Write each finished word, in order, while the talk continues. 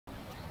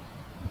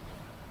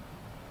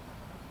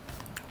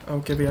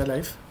Okay, we are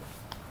live.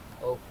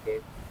 Okay.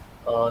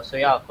 So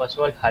yeah, first of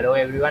all, hello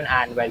everyone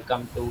and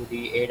welcome to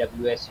the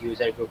AWS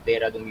User Group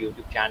Dehradun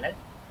YouTube channel.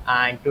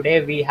 And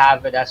today we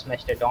have with us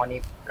Mr.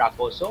 Donnie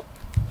Pracaso.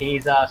 He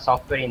is a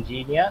software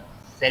engineer,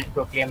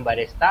 self-proclaimed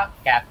barista,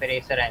 cafe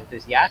racer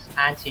enthusiast,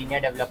 and senior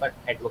developer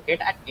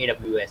advocate at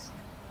AWS.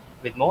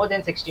 With more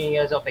than 16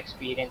 years of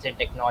experience in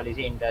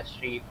technology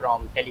industry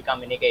from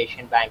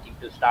telecommunication, banking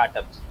to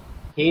startups,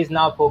 he is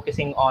now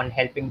focusing on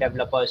helping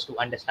developers to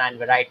understand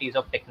varieties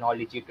of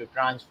technology to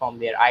transform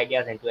their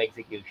ideas into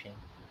execution.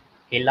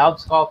 He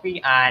loves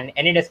coffee and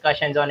any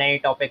discussions on any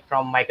topic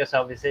from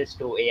microservices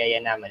to AI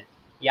and ML.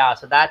 Yeah,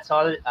 so that's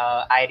all.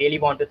 I really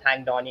want to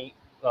thank Donnie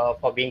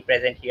for being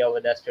present here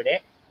with us today.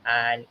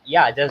 And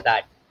yeah, just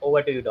that.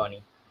 Over to you,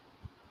 Donnie.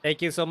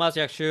 Thank you so much,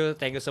 Yakshu.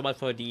 Thank you so much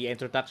for the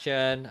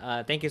introduction.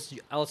 Thank you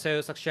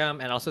also,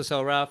 Saksham, and also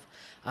Saurav.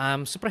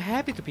 I'm super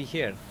happy to be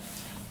here.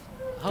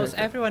 How's Great,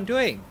 great. everyone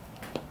doing?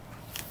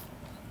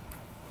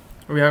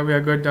 We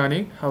are good,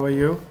 Donnie. How are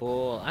you?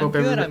 Cool. I'm Hope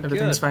good. I'm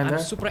everything's good. fine I'm there.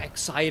 super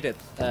excited,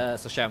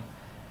 Saksham.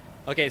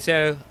 Okay,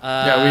 so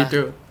Yeah, we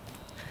too.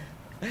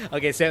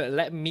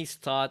 let me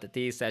start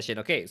this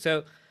session.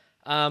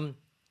 Um,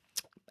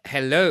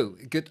 hello,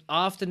 good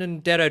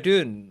afternoon,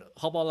 Dehradun.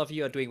 Hope all of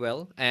you are doing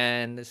well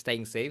and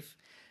staying safe.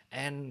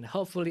 And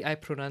hopefully, I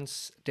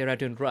pronounce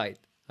Dehradun right.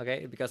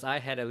 Okay, because I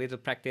had a little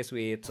practice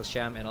with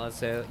Saksham and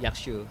also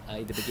Yakshu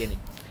in the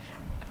beginning.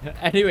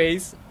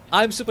 Anyways,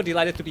 I'm super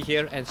delighted to be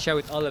here and share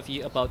with all of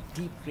you about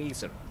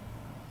DeepRacer.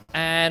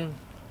 And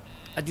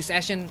this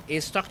session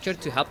is structured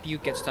to help you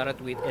get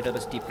started with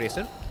AWS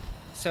DeepRacer.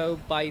 So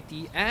by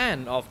the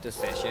end of the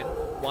session,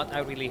 what I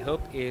really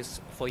hope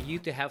is for you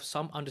to have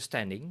some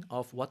understanding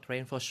of what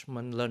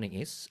reinforcement learning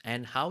is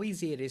and how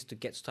easy it is to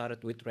get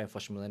started with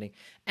reinforcement learning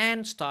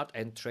and start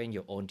and train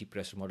your own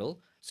DeepRacer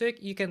model so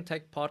you can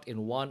take part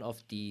in one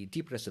of the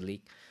DeepRacer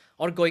League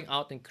or going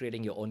out and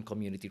creating your own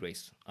community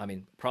race. I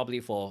mean,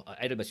 probably for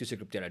AWS User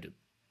Group Dehradun.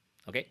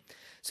 Okay,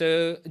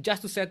 so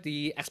just to set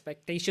the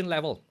expectation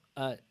level,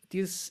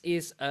 this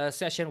is a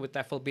session with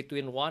level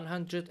between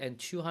 100 and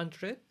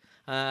 200,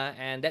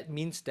 and that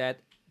means that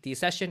the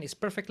session is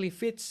perfectly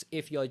fits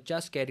if you're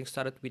just getting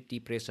started with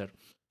DeepRacer,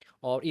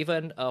 or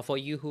even for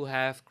you who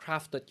have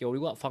crafted your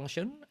reward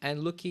function and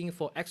looking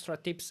for extra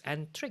tips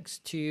and tricks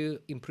to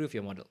improve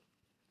your model.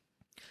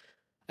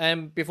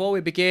 And before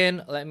we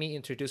begin, let me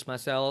introduce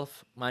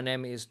myself. My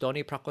name is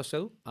Donnie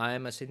Pracaso. I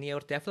am a senior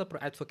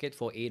developer advocate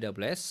for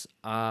AWS,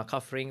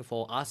 covering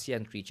for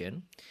ASEAN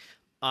region.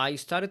 I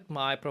started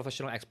my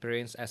professional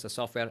experience as a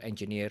software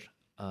engineer,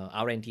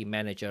 R&D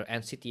manager,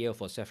 and CTO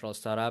for several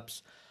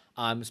startups.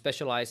 I'm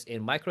specialized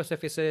in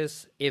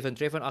microservices,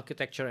 event-driven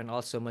architecture, and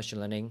also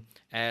machine learning,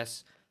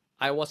 as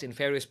I was in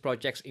various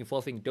projects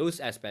involving those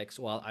aspects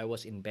while I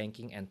was in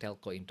banking and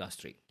telco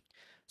industry.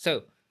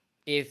 So,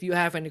 if you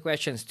have any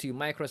questions to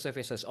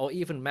microservices or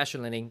even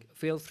machine learning,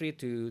 feel free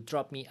to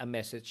drop me a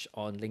message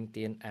on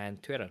LinkedIn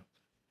and Twitter.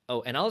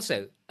 Oh, and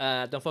also,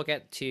 don't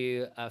forget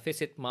to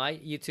visit my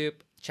YouTube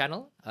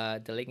channel.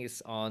 The link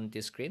is on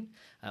the screen,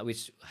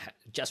 which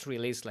just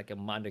released like a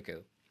month ago.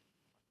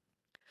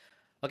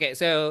 Okay,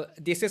 so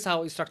this is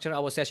how we structure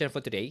our session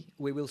for today.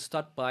 We will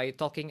start by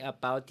talking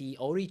about the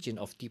origin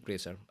of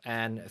DeepRacer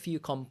and a few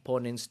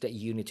components that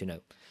you need to know.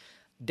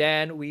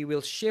 Then we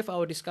will shift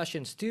our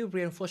discussions to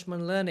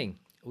reinforcement learning.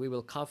 We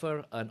will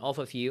cover an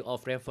overview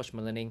of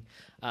reinforcement learning,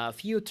 a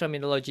few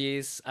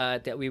terminologies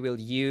that we will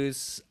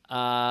use,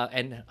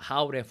 and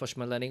how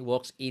reinforcement learning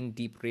works in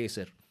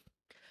DeepRacer.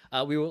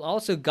 We will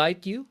also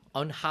guide you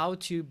on how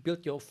to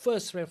build your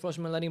first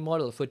reinforcement learning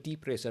model for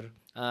DeepRacer.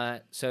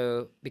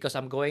 Because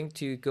I'm going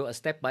to go a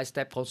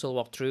step-by-step console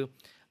walkthrough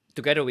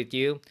together with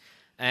you,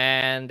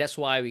 and that's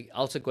why we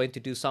also going to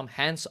do some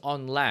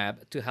hands-on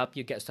lab to help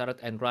you get started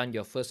and run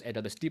your first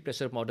AWS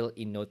DeepRacer model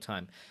in no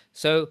time.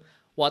 So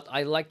what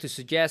I like to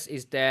suggest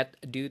is that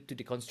due to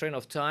the constraint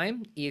of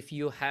time, if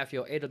you have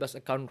your AWS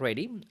account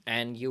ready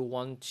and you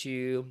want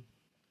to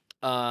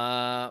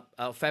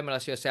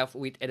familiarize yourself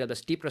with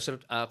AWS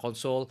DeepRacer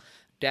console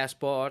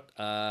dashboard,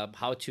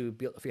 how to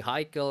build a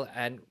vehicle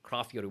and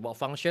craft your reward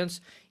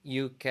functions,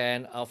 you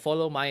can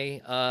follow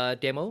my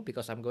demo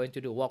because I'm going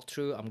to do a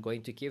walkthrough. I'm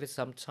going to give it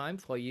some time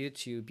for you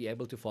to be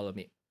able to follow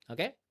me.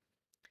 Okay.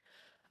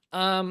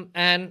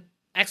 And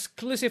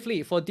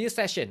exclusively for this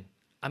session,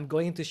 I'm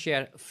going to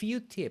share a few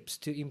tips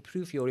to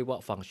improve your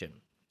reward function.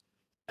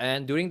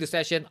 And during the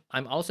session,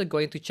 I'm also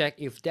going to check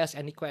if there's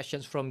any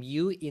questions from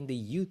you in the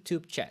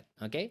YouTube chat.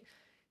 Okay.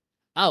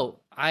 Oh,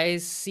 I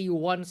see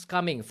one's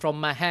coming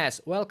from Mahesh.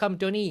 Welcome,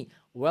 Tony.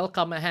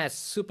 Welcome, Mahesh.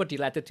 Super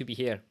delighted to be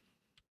here.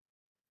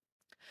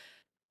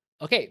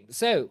 Okay,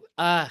 so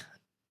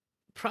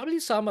probably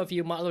some of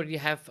you might already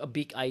have a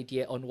big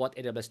idea on what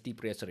AWS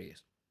DeepRacer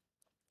is.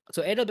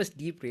 So AWS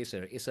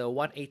DeepRacer is a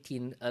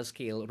 118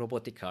 scale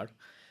robotic car,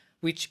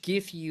 which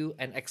gives you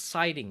an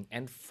exciting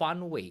and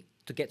fun way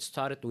to get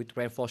started with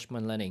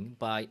reinforcement learning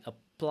by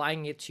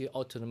applying it to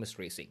autonomous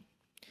racing.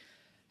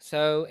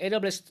 So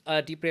AWS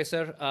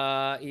DeepRacer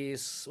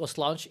was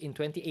launched in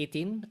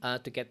 2018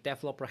 to get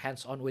developer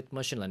hands-on with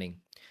machine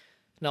learning.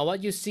 Now,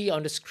 what you see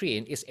on the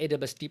screen is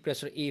AWS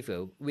DeepRacer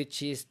Evo,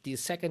 which is the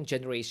second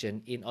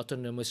generation in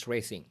autonomous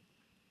racing.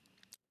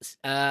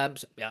 Yeah,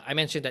 I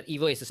mentioned that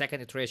Evo is the second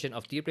iteration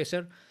of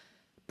DeepRacer.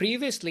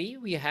 Previously,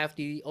 we have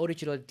the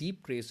original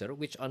DeepRacer,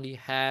 which only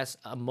has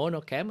a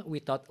monocam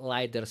without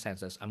LiDAR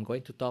sensors. I'm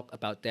going to talk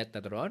about that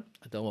later on.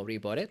 Don't worry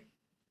about it.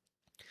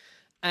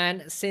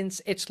 And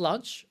since its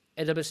launch,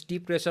 AWS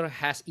DeepRacer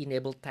has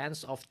enabled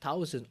tens of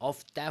thousands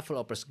of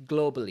developers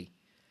globally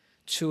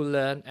to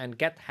learn and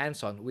get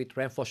hands-on with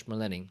reinforcement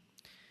learning.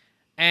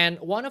 And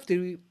one of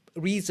the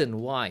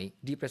reason why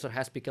DeepRacer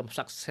has become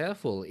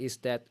successful is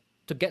that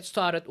to get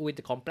started with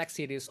the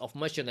complexities of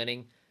machine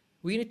learning,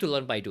 we need to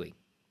learn by doing.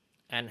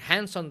 And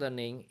hands-on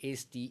learning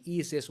is the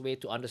easiest way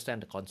to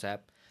understand the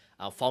concept,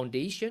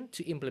 foundation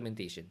to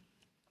implementation.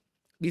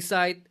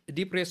 Beside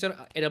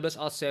DeepRacer, AWS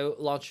also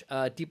launched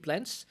Deep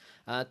Lens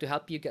to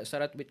help you get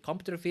started with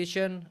computer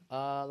vision,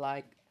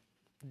 like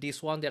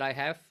this one that I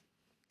have.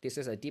 This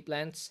is a Deep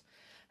Lens.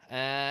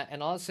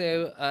 And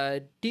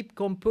also Deep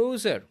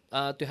Composer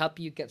to help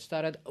you get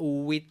started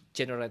with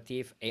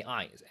generative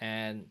AI.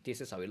 And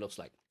this is how it looks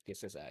like.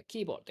 This is a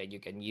keyboard that you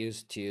can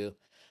use to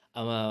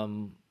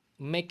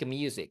make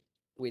music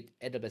with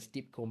AWS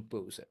Deep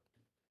Composer.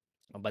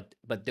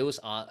 But those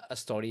are a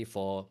story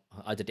for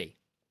other day.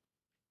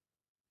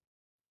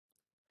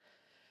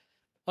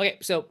 Okay,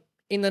 so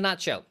in a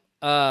nutshell,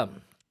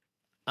 AWS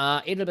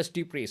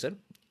DeepRacer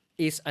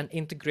is an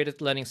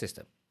integrated learning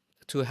system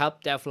to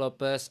help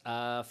developers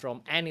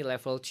from any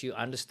level to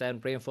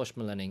understand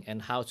reinforcement learning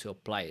and how to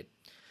apply it.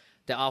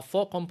 There are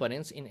 4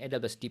 components in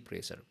AWS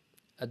DeepRacer.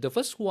 The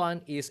first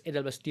one is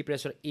AWS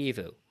DeepRacer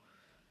Evo.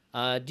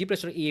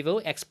 DeepRacer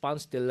Evo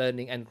expands the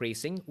learning and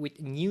racing with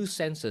new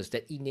sensors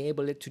that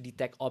enable it to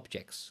detect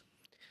objects.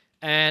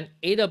 And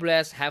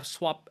AWS have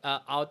swapped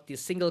out the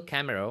single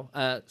camera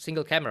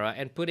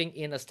and putting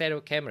in a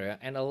stereo camera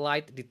and a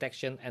light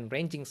detection and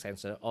ranging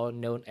sensor, or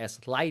known as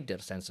LiDAR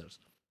sensors.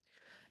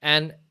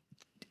 And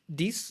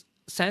these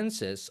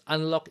sensors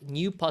unlock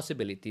new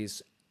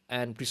possibilities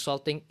and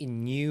resulting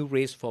in new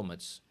race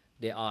formats.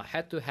 They are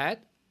head-to-head,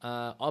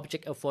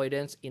 object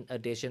avoidance in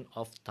addition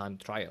of time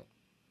trial.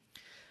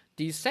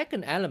 The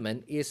second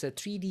element is a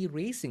 3D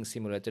racing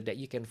simulator that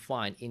you can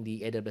find in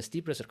the AWS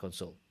DeepRacer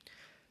console.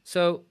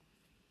 So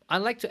I'd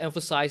like to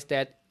emphasize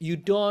that you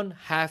don't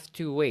have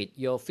to wait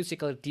your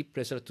physical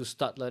DeepRacer to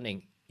start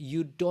learning.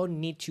 You don't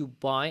need to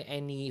buy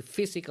any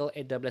physical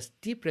AWS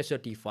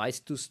DeepRacer device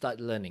to start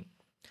learning.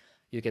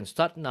 You can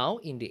start now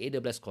in the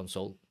AWS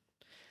console.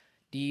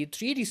 The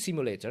 3D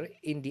simulator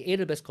in the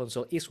AWS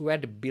console is where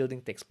the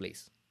building takes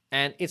place.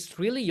 And it's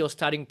really your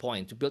starting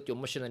point to build your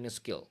machine learning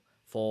skill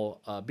for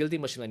building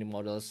machine learning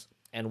models.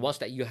 And once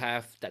that you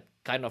have that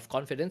kind of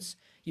confidence,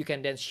 you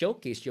can then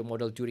showcase your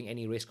model during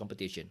any race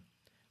competition,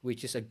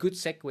 which is a good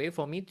segue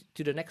for me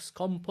to the next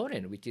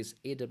component, which is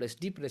AWS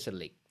DeepRacer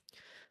Lake.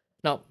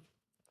 Now,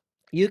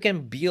 you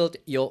can build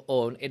your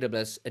own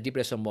AWS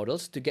DeepRacer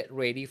models to get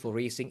ready for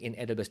racing in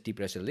AWS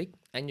DeepRacer Lake,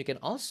 and you can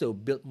also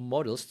build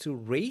models to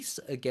race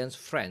against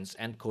friends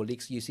and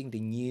colleagues using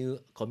the new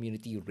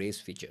community race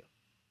feature.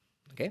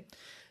 Okay,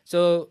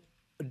 so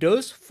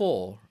those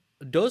four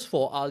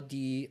are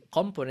the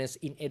components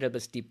in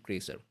AWS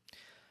DeepRacer.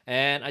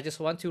 And I just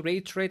want to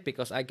reiterate,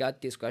 because I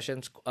got these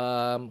questions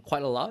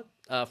quite a lot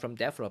from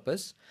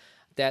developers,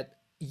 that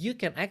you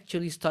can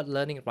actually start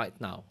learning right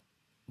now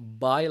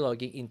by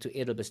logging into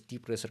AWS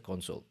DeepRacer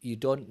console. You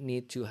don't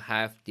need to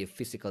have the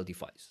physical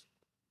device.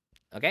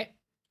 Okay?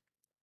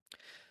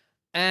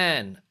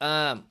 And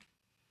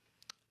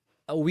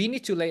we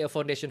need to lay a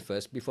foundation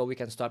first before we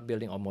can start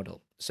building our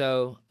model.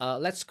 So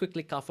let's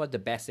quickly cover the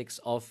basics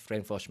of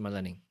reinforcement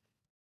learning.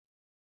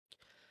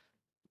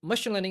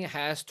 Machine learning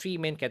has 3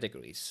 main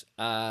categories.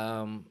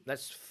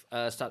 Let's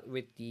start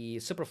with the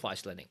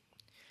supervised learning.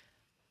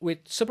 With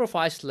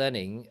supervised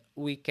learning,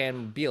 we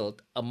can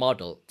build a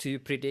model to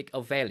predict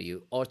a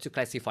value or to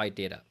classify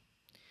data.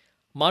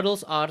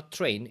 Models are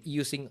trained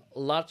using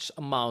large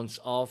amounts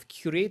of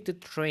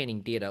curated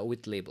training data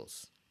with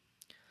labels.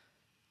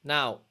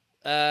 Now,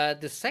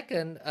 the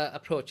second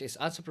approach is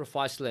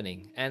unsupervised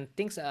learning, and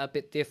things are a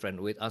bit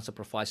different with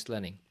unsupervised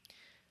learning.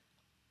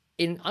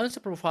 In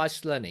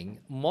unsupervised learning,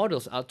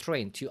 models are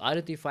trained to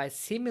identify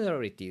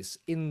similarities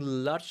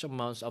in large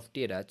amounts of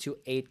data to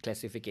aid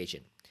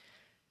classification.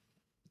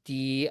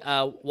 The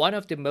one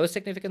of the most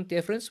significant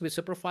difference with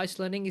supervised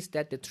learning is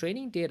that the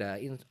training data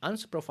in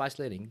unsupervised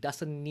learning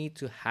doesn't need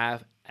to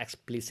have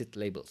explicit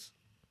labels.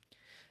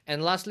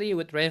 And lastly,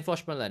 with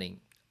reinforcement learning,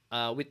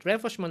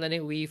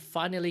 we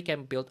finally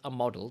can build a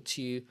model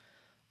to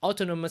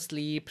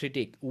autonomously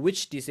predict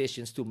which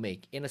decisions to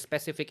make in a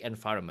specific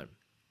environment.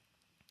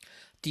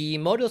 The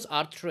models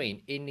are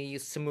trained in a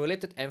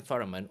simulated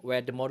environment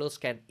where the models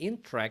can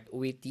interact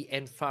with the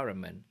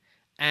environment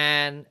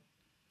and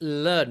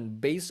learn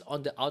based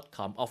on the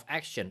outcome of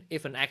action,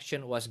 if an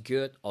action was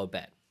good or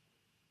bad.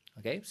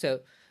 Okay, so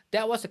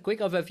that was a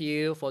quick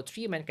overview for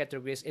 3 main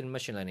categories in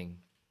machine learning.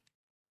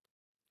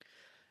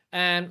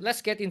 And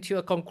let's get into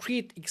a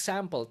concrete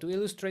example to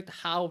illustrate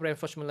how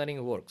reinforcement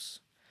learning works.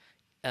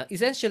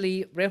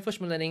 Essentially,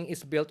 reinforcement learning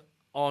is built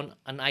on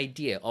an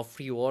idea of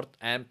reward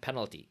and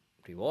penalty.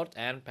 Reward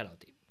and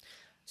penalty.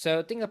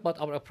 So think about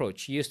our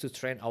approach used to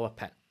train our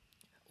pet.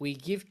 We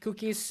give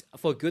cookies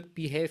for good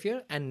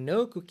behavior and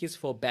no cookies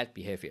for bad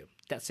behavior.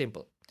 That's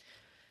simple.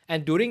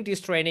 And during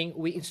this training,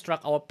 we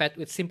instruct our pet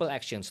with simple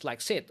actions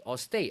like sit or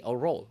stay or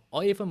roll,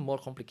 or even more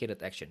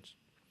complicated actions.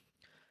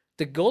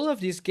 The goal of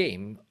this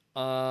game,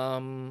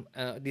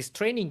 this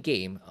training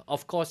game,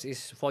 of course,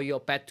 is for your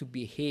pet to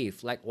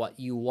behave like what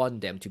you want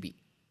them to be.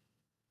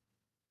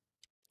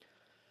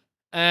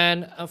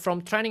 And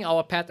from training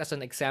our pet as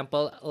an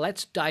example,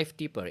 let's dive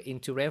deeper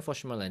into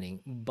reinforcement learning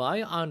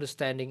by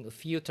understanding a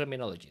few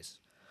terminologies.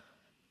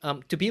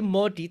 To be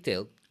more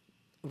detailed,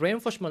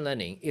 reinforcement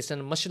learning is a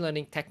machine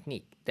learning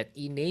technique that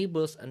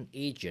enables an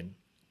agent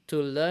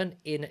to learn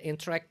in an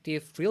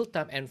interactive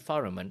real-time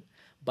environment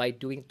by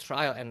doing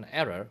trial and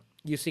error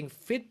using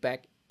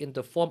feedback in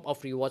the form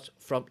of rewards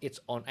from its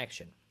own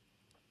action.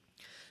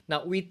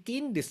 Now,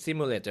 within the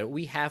simulator,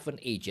 we have an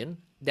agent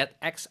that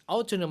acts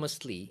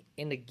autonomously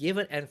in a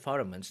given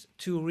environment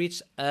to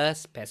reach a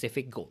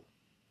specific goal.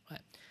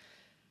 Right?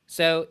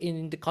 So,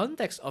 in the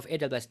context of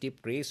AWS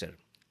DeepRacer,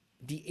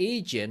 the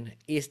agent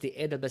is the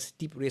AWS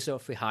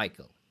DeepRacer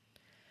vehicle.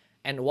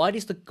 And what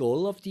is the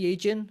goal of the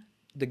agent?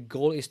 The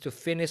goal is to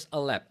finish a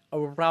lap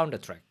around the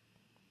track.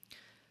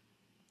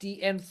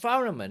 The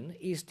environment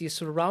is the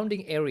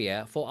surrounding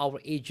area for our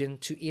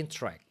agent to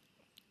interact.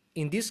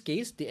 In this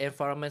case, the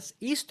environment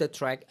is the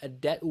track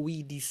that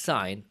we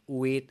design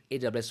with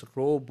AWS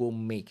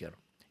RoboMaker.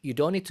 You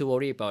don't need to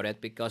worry about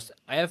it because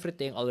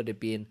everything already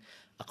been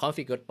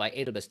configured by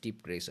AWS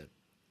DeepRacer.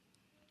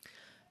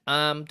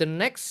 The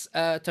next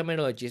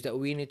terminology that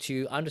we need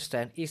to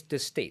understand is the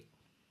state.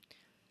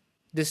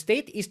 The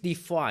state is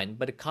defined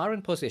by the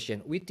current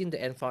position within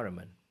the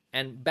environment.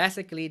 And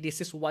basically,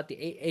 this is what the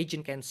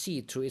agent can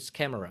see through its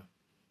camera.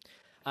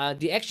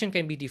 The action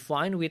can be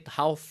defined with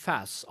how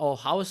fast or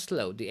how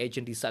slow the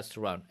agent decides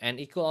to run, and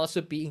it could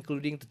also be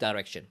including the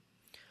direction.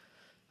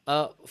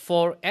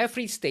 For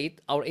every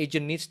state, our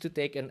agent needs to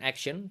take an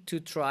action to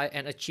try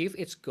and achieve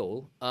its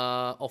goal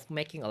of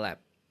making a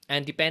lap.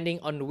 And depending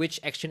on which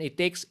action it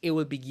takes, it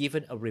will be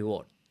given a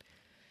reward.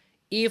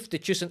 If the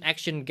chosen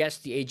action gets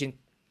the agent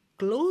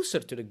closer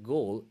to the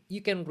goal,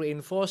 you can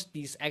reinforce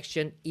this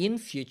action in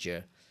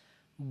future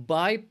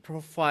by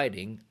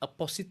providing a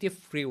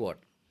positive reward,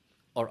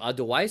 or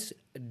otherwise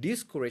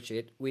discourage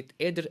it with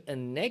either a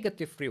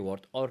negative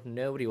reward or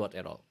no reward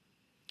at all.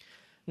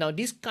 Now,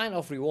 this kind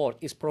of reward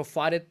is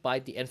provided by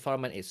the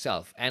environment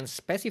itself and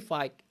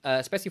specified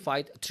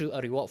through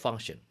a reward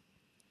function.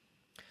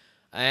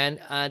 And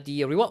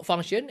the reward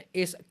function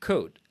is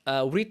code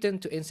written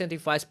to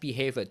incentivize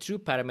behavior through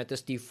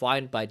parameters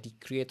defined by the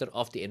creator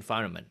of the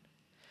environment.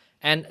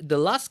 And the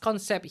last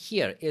concept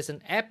here is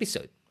an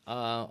episode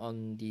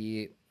on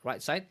the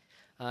right side.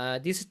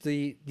 This is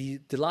the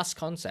last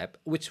concept,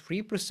 which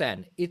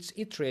represents its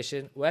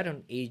iteration where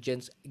an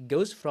agent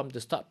goes from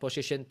the start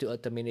position to a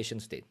termination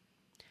state.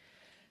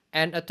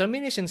 And a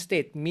termination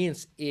state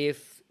means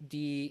if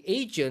the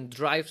agent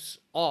drives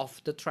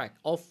off the track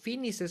or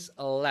finishes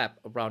a lap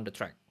around the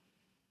track.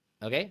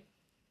 Okay?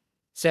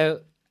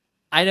 So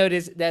I know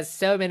there's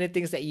so many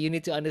things that you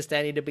need to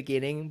understand in the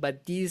beginning,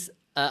 but these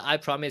I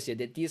promise you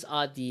that these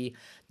are the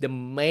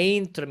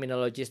main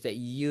terminologies that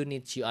you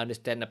need to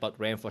understand about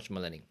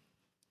reinforcement learning.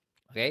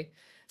 Okay,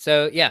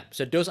 so yeah,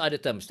 so those are the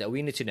terms that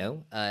we need to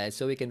know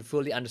so we can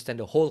fully understand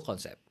the whole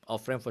concept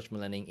of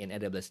reinforcement learning in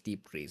AWS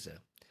DeepRacer.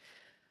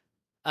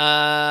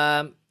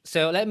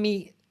 So let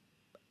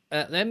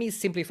me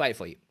simplify it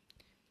for you.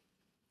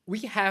 We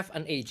have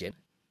an agent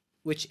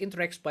which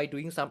interacts by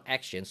doing some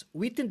actions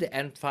within the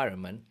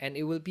environment, and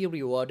it will be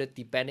rewarded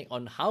depending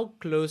on how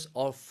close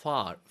or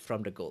far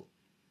from the goal.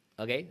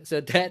 Okay, so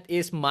that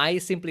is my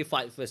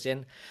simplified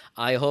version.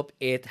 I hope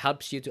it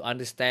helps you to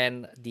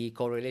understand the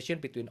correlation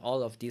between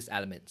all of these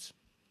elements.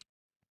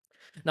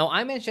 Now,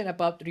 I mentioned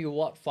about the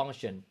reward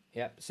function.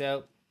 Yep.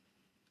 So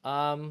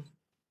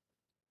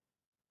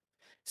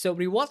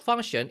reward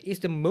function is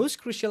the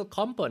most crucial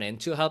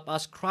component to help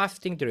us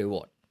crafting the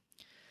reward.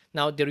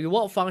 Now, the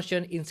reward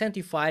function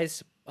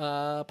incentivizes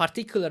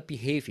particular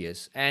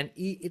behaviors, and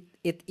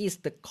it is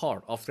the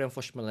core of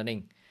reinforcement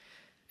learning.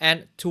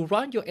 And to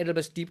run your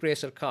AWS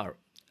DeepRacer car,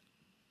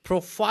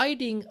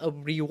 providing a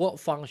reward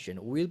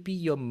function will be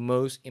your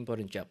most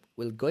important job.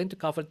 We're going to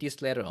cover this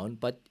later on,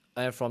 but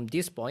from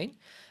this point,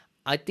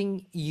 I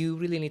think you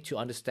really need to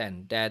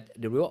understand that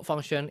the reward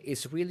function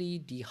is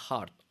really the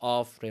heart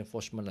of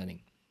reinforcement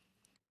learning.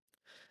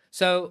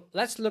 So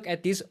let's look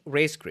at this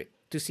race grid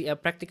to see a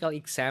practical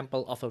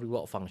example of a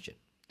reward function.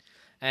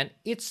 And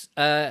it's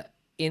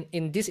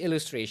in this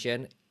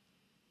illustration,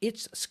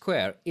 each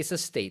square is a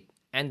state,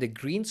 and the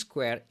green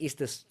square is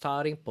the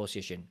starting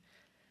position,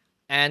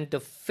 and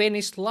the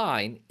finish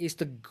line is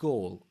the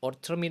goal or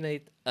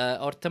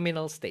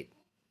terminal state.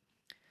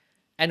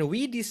 And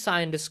we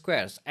design the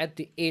squares at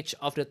the edge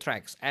of the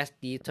tracks as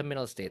the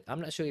terminal state.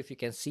 I'm not sure if you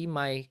can see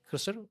my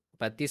cursor,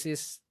 but this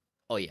is,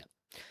 oh yeah.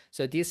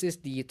 So this is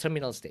the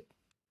terminal state.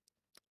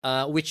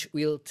 which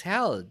will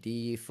tell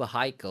the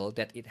vehicle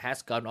that it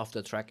has gone off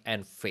the track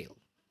and failed.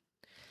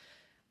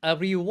 A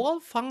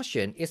reward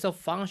function is a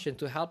function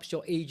to help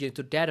your agent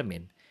to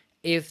determine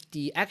if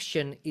the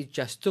action it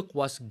just took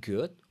was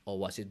good or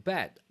was it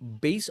bad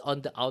based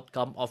on the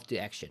outcome of the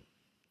action.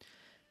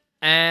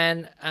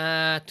 And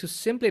to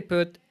simply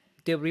put,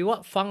 the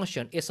reward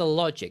function is a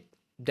logic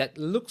that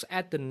looks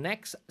at the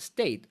next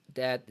state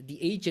that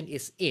the agent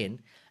is in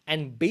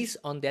and based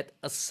on that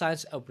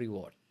assigns a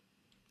reward.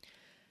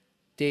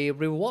 The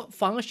reward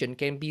function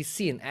can be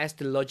seen as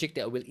the logic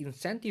that will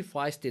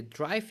incentivize the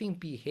driving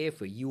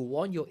behavior you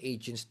want your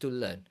agents to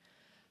learn.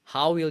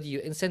 How will you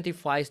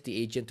incentivize the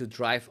agent to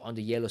drive on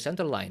the yellow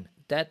center line?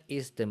 That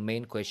is the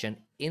main question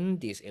in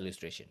this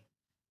illustration,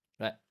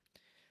 right?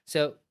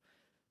 So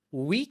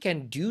we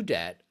can do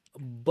that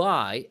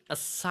by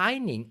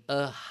assigning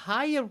a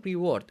higher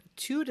reward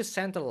to the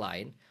center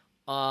line,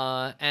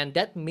 and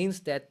that means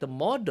that the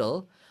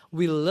model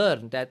will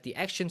learn that the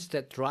actions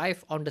that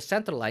drive on the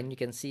center line, you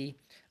can see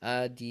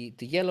the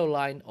yellow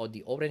line or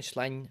the orange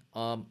line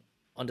on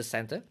the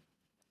center.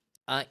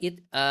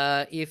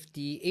 If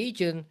the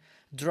agent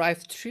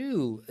drive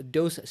through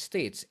those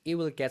states, it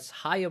will get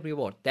higher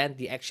reward than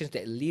the actions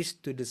that leads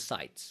to the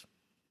sites.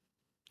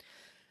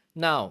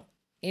 Now,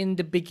 in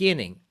the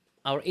beginning,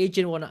 our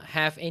agent will not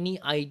have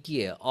any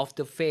idea of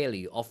the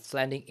value of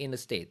landing in a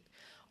state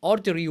or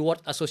the reward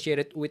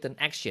associated with an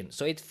action.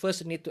 So it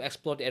first needs to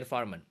explore the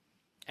environment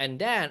and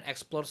then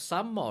explore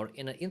some more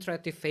in an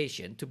interactive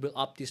fashion to build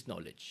up this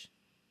knowledge.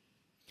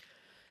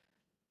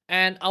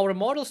 And our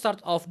model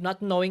starts off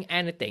not knowing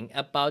anything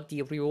about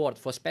the reward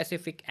for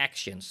specific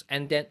actions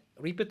and then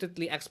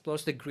repeatedly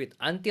explores the grid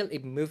until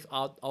it moves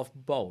out of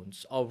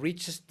bounds or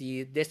reaches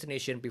the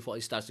destination before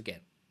it starts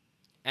again.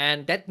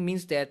 And that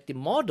means that the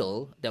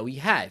model that we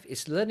have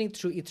is learning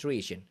through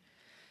iteration.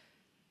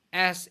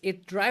 As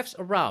it drives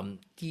around,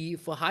 the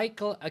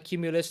vehicle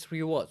accumulates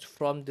rewards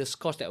from the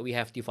scores that we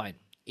have defined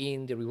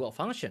in the reward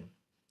function.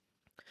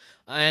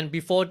 And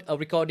before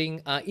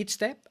recording each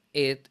step,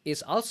 it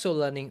is also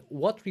learning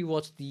what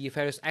rewards the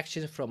various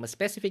actions from a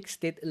specific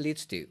state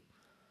leads to.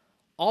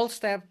 All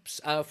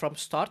steps from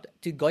start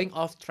to going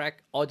off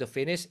track or the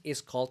finish is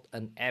called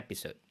an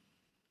episode.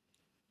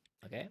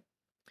 Okay.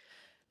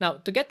 Now,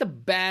 to get the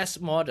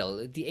best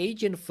model, the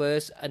agent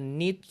first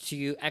needs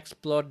to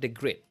explore the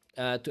grid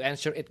to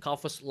ensure it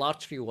covers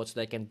large rewards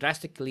that can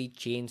drastically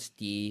change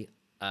the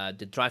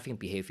driving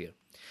behavior.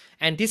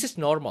 And this is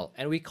normal,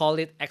 and we call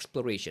it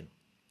exploration.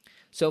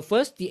 So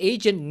first, the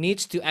agent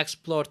needs to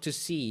explore to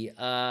see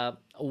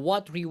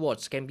what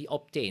rewards can be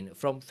obtained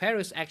from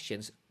various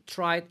actions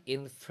tried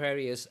in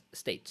various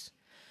states.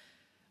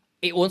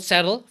 It won't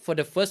settle for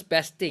the first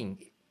best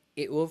thing.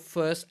 It will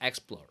first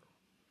explore.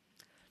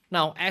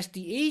 Now, as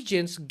the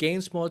agents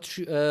gains more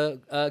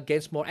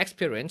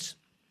experience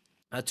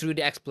through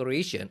the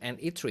exploration and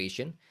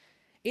iteration,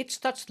 it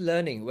starts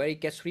learning where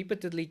it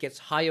repeatedly gets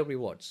higher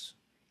rewards.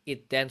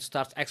 It then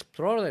starts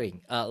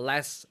exploring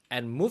less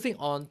and moving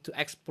on to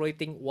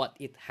exploiting what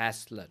it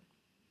has learned.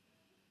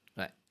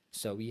 Right.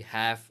 So we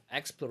have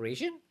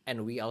exploration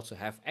and we also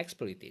have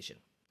exploitation.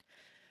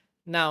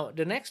 Now,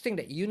 the next thing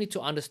that you need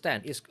to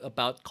understand is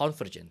about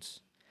convergence.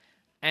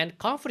 And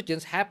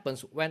convergence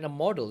happens when a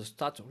model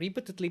starts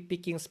repeatedly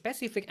picking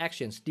specific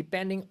actions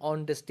depending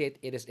on the state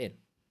it is in.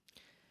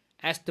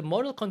 As the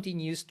model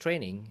continues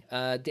training,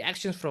 the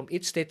actions from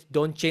each state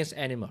don't change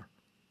anymore.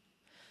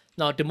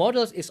 Now, the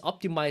model is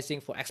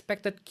optimizing for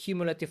expected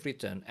cumulative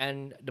return,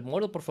 and the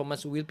model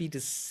performance will be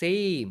the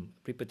same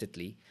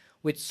repeatedly,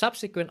 with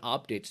subsequent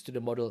updates to the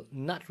model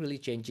not really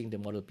changing the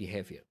model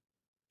behavior.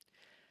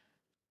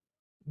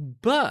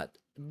 But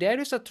there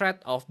is a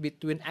trade-off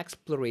between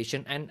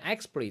exploration and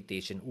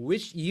exploitation,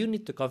 which you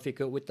need to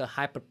configure with the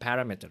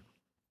hyperparameter.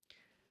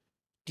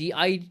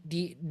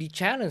 The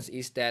challenge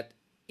is that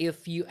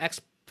if you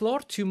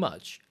explore too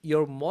much,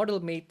 your model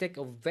may take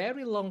a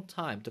very long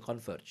time to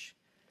converge.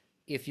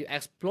 If you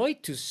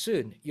exploit too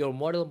soon, your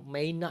model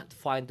may not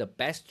find the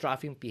best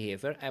driving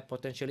behavior and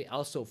potentially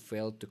also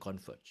fail to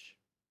converge.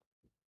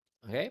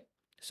 Okay,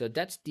 so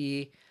that's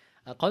the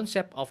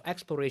concept of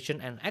exploration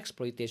and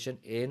exploitation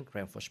in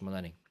reinforcement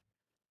learning.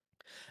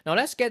 Now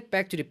let's get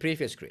back to the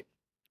previous grid.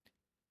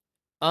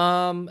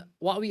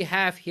 What we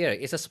have here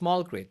is a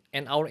small grid,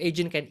 and our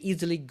agent can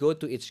easily go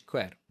to each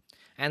square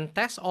and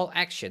test all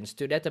actions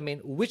to determine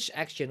which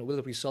action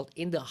will result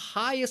in the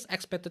highest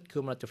expected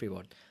cumulative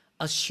reward,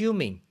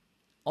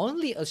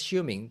 only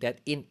assuming that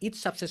in each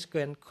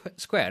subsequent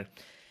square,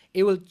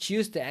 it will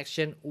choose the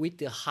action with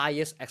the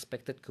highest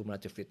expected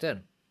cumulative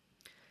return.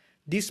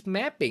 This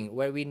mapping,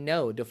 where we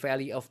know the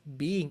value of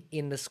being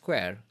in the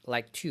square,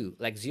 like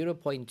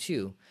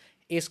 0.2,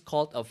 is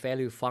called a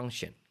value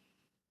function.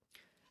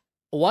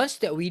 Once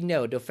that we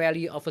know the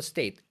value of a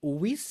state,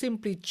 we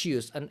simply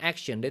choose an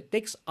action that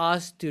takes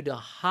us to the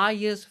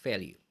highest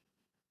value.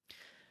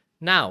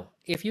 Now,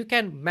 if you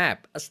can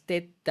map a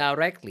state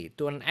directly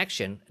to an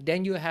action,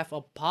 then you have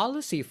a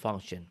policy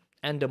function,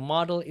 and the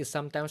model is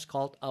sometimes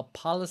called a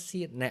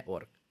policy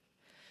network.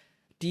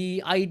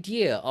 The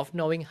idea of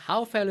knowing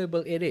how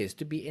valuable it is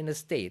to be in a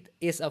state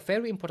is a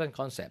very important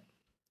concept.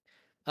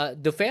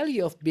 The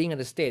value of being in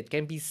a state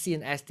can be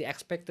seen as the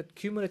expected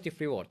cumulative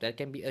reward that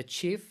can be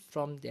achieved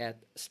from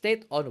that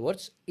state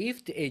onwards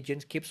if the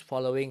agent keeps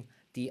following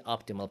the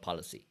optimal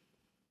policy.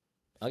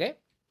 Okay?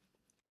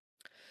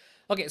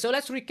 Okay, so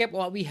let's recap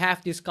what we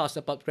have discussed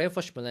about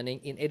reinforcement learning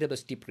in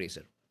AWS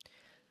DeepRacer.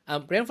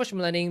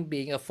 Reinforcement learning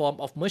being a form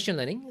of machine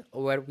learning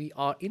where we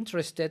are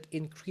interested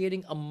in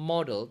creating a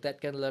model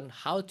that can learn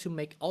how to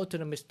make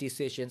autonomous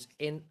decisions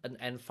in an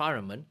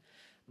environment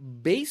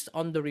based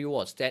on the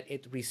rewards that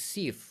it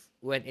receives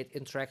when it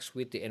interacts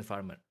with the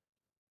environment.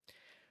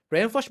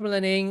 Reinforcement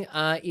learning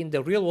in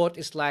the real world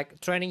is like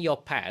training your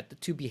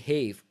pet to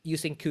behave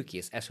using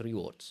cookies as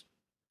rewards.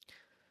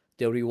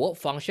 The reward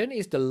function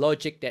is the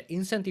logic that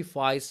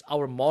incentivizes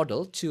our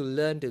model to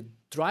learn the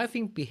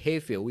driving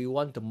behavior we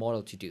want the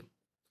model to do.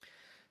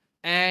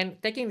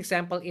 And taking an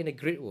example in a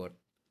grid world,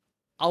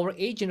 our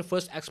agent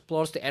first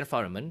explores the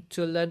environment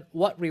to learn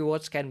what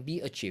rewards can be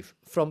achieved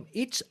from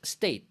each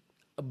state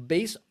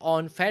based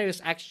on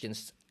various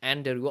actions,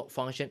 and the reward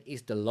function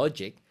is the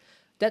logic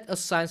that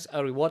assigns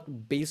a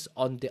reward based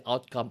on the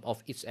outcome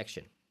of each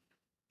action.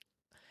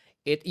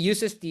 It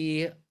uses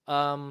these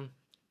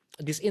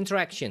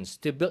interactions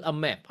to build a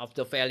map of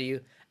the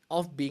value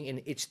of being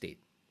in each state.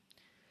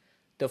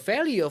 The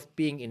value of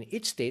being in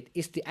each state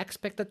is the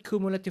expected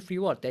cumulative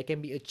reward that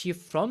can be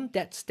achieved from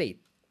that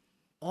state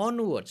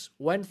onwards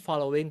when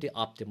following the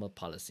optimal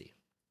policy.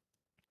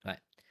 Right.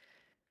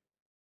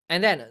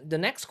 And then the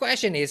next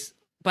question is,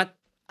 but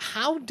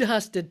how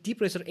does the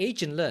DeepRacer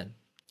agent learn?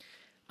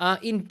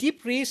 In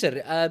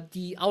DeepRacer,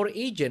 our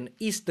agent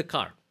is the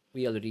car.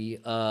 We already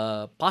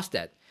passed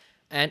that.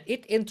 And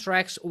it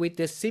interacts with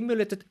the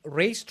simulated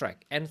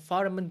racetrack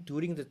environment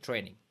during the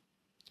training.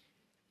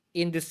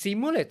 In the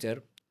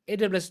simulator,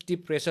 AWS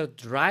DeepRacer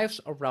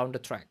drives around the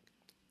track,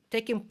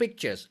 taking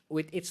pictures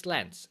with its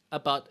lens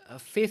about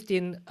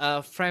 15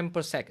 frames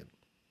per second.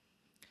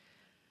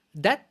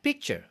 That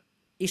picture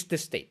is the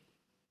state.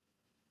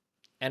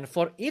 And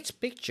for each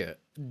picture,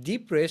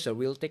 DeepRacer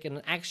will take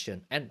an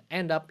action and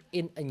end up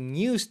in a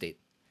new state.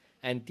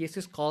 And this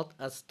is called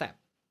a step.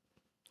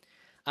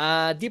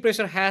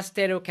 DeepRacer has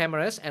stereo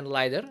cameras and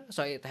LiDAR,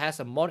 so it has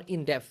a more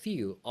in-depth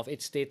view of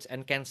its states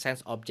and can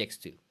sense objects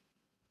too.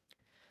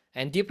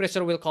 And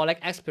DeepRacer will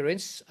collect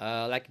experience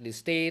like the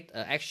state,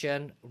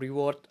 action,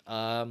 reward,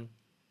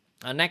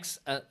 next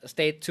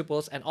state,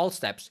 tuples, and all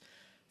steps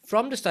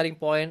from the starting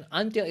point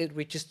until it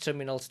reaches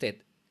terminal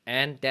state,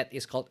 and that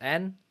is called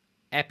an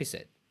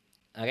episode.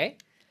 Okay?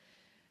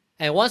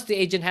 And once the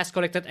agent has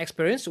collected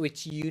experience,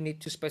 which you need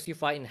to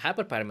specify in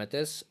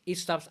hyperparameters, it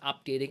starts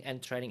updating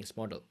and training its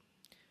model.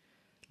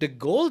 The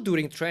goal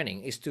during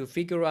training is to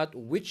figure out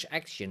which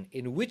action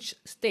in which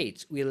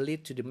states will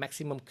lead to the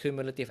maximum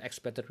cumulative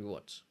expected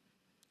rewards.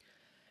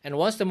 And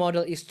once the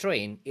model is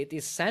trained, it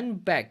is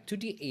sent back to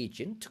the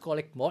agent to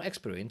collect more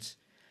experience.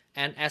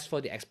 And as for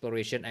the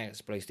exploration and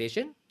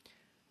exploitation,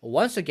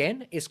 once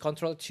again, is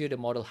controlled to the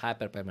model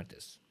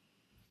hyperparameters.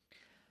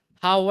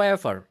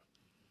 However,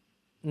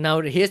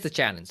 now here's the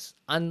challenge.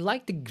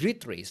 Unlike the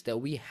grid race that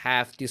we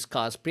have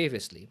discussed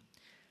previously,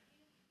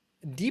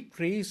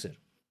 DeepRacer,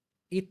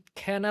 it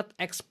cannot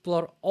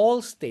explore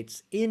all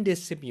states in the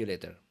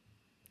simulator.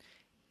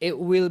 It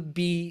will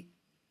be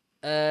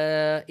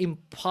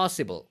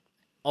impossible,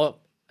 or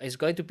it's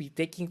going to be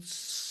taking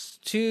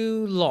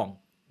too long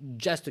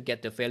just to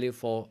get the value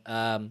for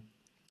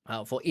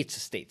each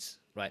states,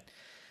 right?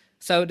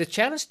 So the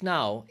challenge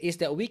now is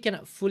that we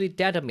cannot fully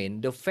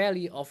determine the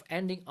value of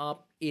ending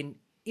up in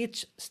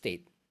each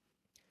state.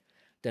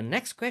 The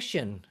next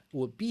question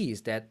would be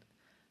is that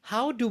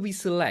how do we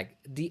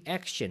select the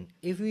action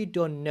if we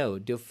don't know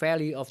the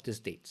value of the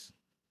states?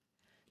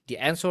 The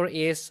answer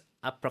is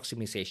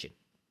approximation.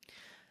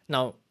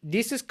 Now,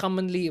 this is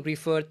commonly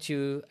referred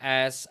to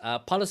as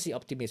policy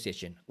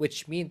optimization,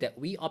 which means that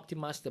we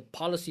optimize the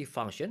policy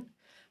function,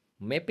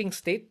 mapping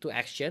state to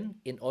action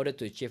in order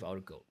to achieve our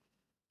goal.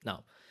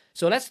 Now,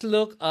 so let's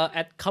look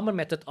at common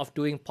method of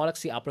doing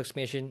policy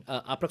approximation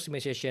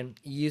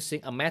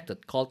using a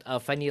method called a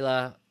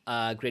vanilla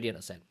gradient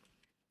ascent.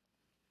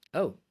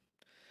 Oh,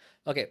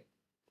 okay.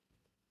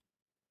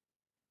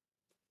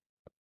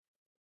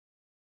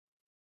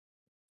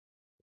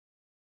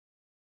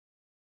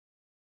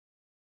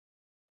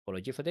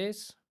 Apology for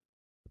this.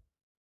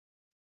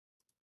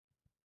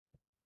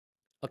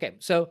 Okay,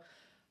 so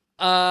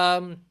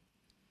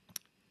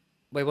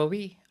where were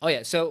we? Oh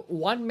yeah, so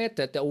one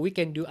method that we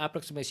can do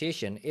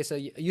approximation is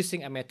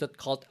using a method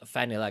called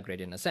vanilla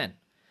gradient ascent.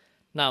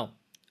 Now,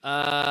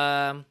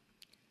 the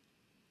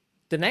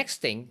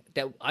next thing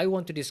that I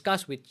want to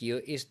discuss with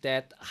you is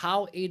that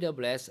how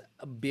AWS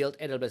built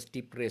AWS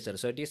DeepRacer.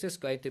 So this is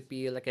going to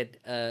be like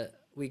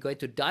we're going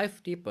to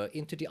dive deeper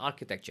into the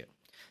architecture.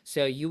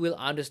 So you will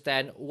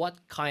understand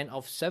what kind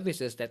of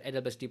services that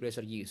AWS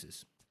DeepRacer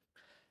uses.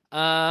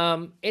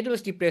 AWS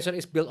DeepRacer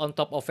is built on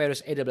top of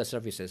various AWS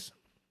services.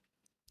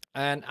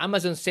 And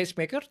Amazon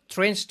SageMaker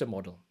trains the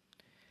model.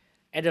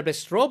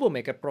 AWS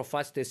RoboMaker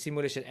provides the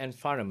simulation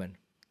environment.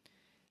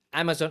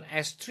 Amazon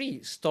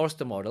S3 stores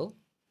the model.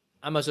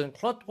 Amazon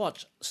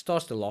CloudWatch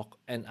stores the log,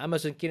 and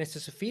Amazon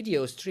Kinesis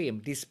video stream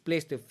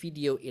displays the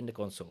video in the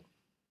console.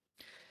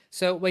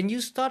 So when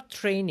you start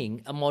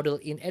training a model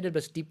in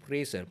AWS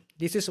DeepRacer,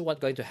 this is what's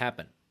going to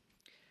happen.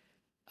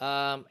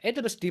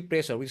 AWS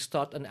DeepRacer will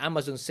start an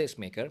Amazon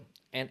SageMaker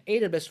and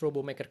AWS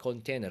RoboMaker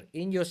container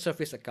in your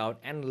service account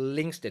and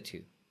links the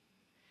two.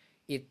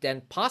 It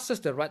then passes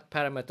the right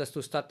parameters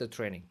to start the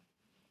training.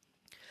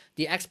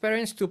 The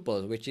experience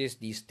tuple, which is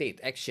the state,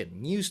 action,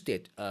 new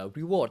state,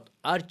 reward,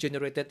 are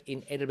generated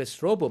in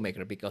AWS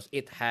RoboMaker because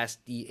it has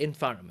the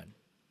environment.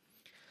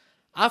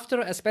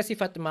 After a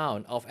specified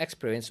amount of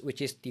experience,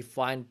 which is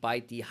defined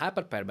by the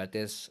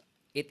hyperparameters,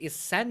 it is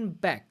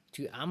sent back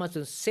to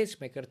Amazon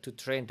SageMaker to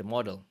train the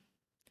model.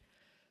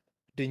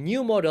 The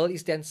new model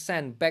is then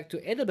sent back to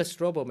AWS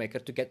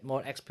RoboMaker to get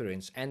more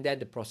experience, and then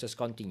the process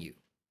continues.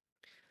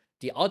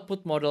 The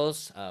output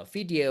models,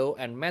 video,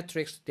 and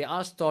metrics, they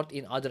are stored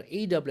in other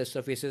AWS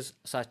services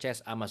such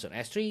as Amazon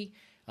S3,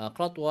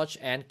 CloudWatch,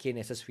 and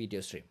Kinesis video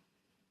stream.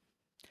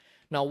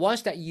 Now,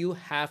 once that you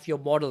have your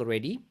model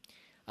ready,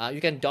 you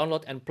can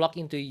download and plug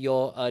into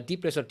your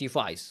DeepRacer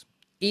device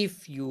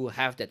if you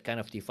have that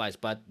kind of device.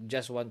 But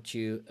just want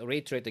to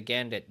reiterate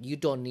again that you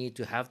don't need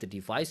to have the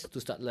device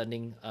to start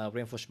learning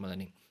reinforcement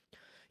learning.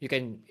 You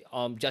can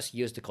just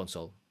use the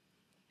console.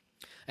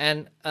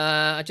 And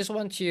I just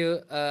want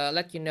to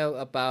let you know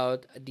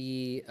about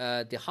the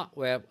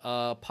hardware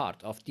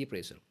part of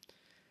DeepRacer.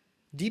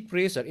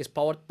 DeepRacer is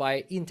powered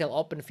by Intel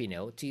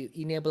OpenVINO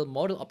to enable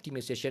model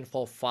optimization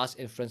for fast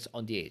inference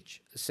on the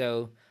edge.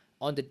 So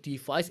on the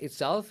device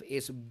itself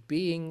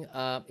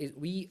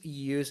we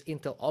use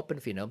Intel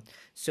OpenVINO,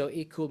 so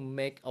it could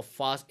make a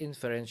fast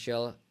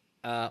inferential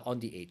on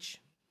the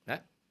edge.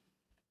 Right?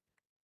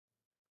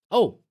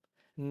 Oh,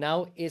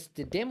 now it's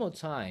the demo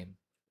time.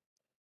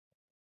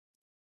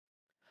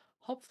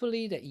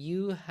 Hopefully that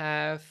you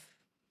have,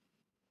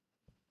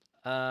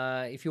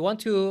 if you want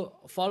to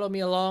follow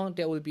me along,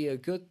 that would be a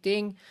good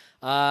thing.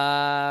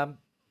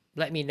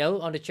 Let me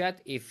know on the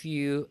chat if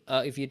you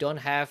don't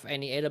have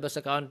any AWS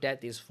account,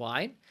 that is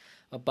fine.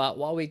 But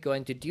what we're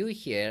going to do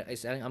here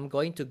is I'm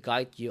going to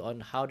guide you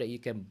on how that you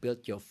can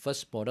build your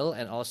first model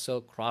and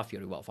also craft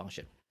your reward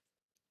function.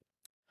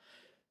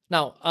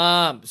 Now,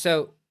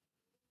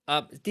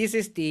 this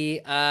is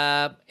the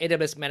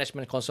AWS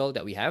management console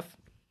that we have,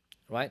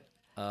 right?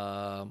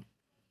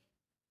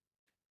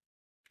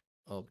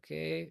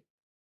 Okay,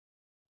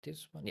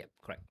 this one, yeah,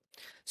 correct.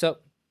 So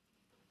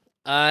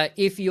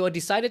if you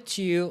decided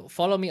to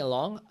follow me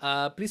along,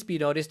 please be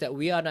noticed that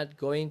we are not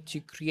going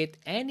to create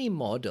any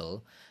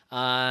model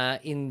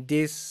in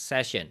this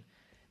session.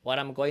 What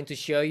I'm going to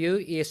show you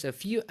is a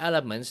few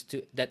elements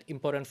that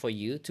important for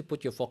you to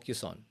put your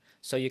focus on,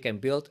 so you can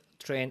build,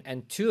 train,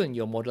 and tune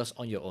your models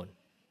on your own.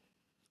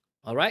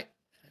 All right,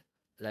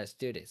 let's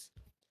do this.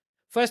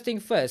 First thing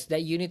first,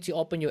 that you need to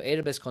open your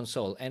AWS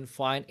console and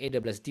find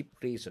AWS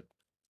DeepRacer.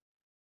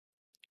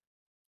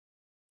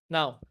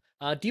 Now,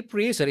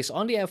 DeepRacer is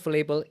only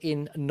available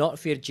in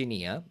North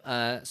Virginia,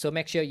 so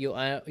make sure you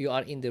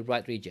are in the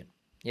right region.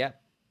 Yeah.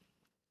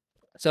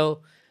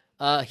 So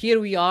here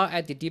we are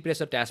at the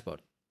DeepRacer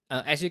dashboard.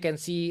 As you can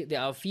see,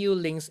 there are a few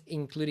links,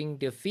 including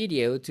the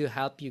video, to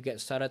help you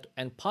get started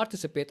and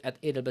participate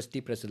at AWS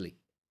DeepRacer League.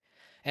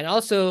 And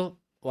also,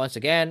 once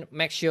again,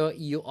 make sure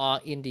you are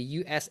in the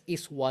US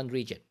East 1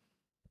 region.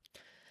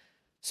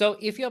 So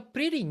if you're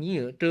pretty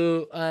new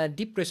to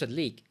DeepRacer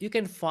League, you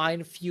can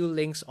find few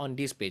links on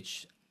this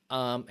page.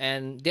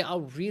 And they are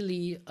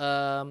really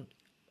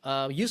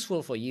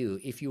useful for you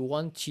if you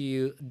want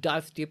to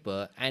dive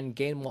deeper and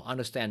gain more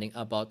understanding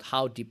about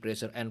how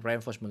DeepRacer and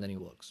reinforcement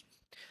learning works.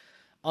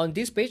 On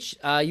this page,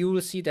 you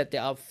will see that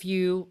there are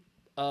few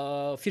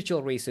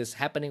virtual races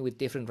happening with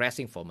different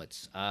racing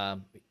formats.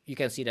 You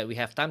can see that we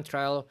have time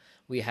trial,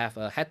 we have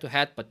a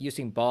head-to-head, but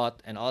using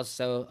bot, and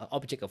also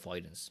object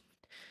avoidance.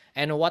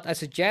 And what I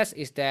suggest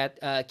is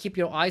that keep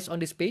your eyes on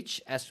this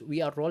page as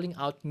we are rolling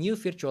out new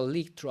virtual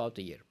league throughout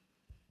the year.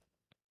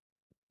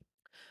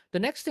 The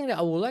next thing that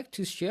I would like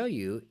to show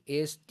you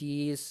is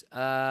this.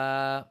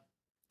 Oh,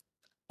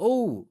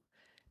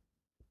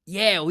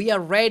 yeah, we are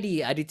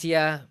ready,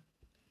 Aditya.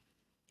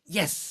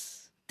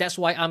 Yes, that's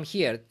why I'm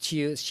here,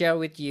 to share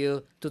with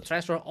you, to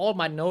transfer all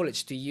my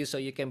knowledge to you, so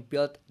you can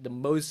build the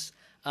most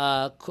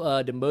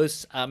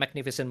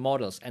magnificent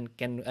models and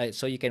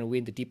so you can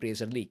win the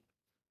DeepRacer League.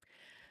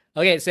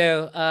 Okay,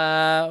 so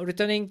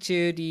returning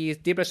to the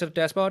DeepRacer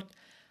dashboard,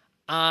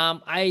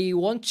 I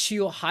want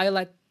to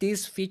highlight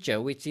this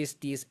feature, which is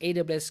this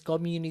AWS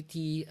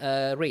community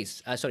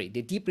race.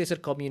 The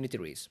DeepRacer community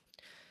race.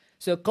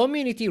 So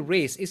community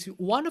race is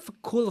one of a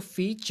cool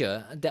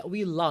feature that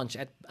we launched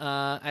at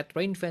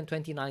re:Invent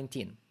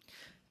 2019.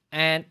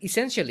 And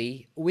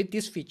essentially, with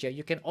this feature,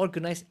 you can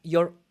organize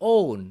your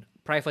own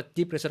private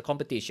DeepRacer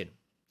competition.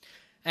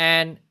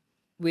 And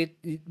with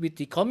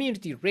the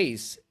community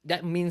race,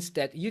 that means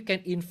that you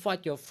can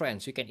invite your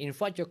friends, you can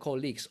invite your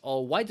colleagues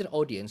or wider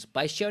audience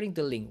by sharing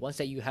the link once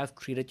that you have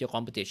created your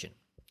competition.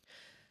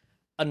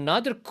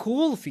 Another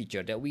cool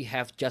feature that we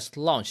have just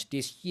launched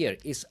this year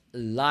is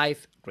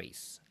live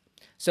race.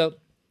 So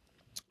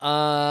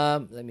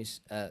let me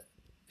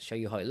show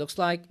you how it looks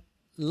like.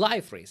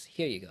 Live race,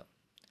 here you go.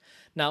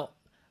 Now,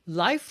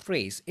 live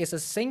race is a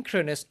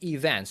synchronous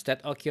event that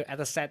occur at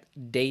a set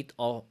date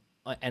or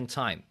and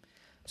time.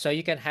 So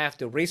you can have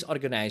the race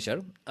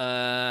organizer.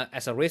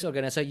 As a race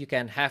organizer, you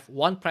can have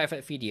one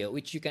private video,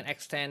 which you can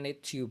extend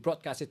it to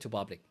broadcast it to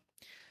public.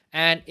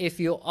 And if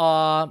you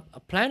are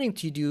planning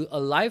to do a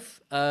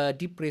live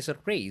DeepRacer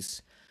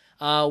race,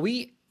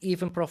 we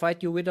even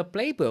provide you with a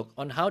playbook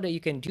on how that you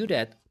can do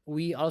that.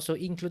 We also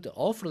include the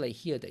overlay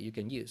here that you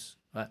can use.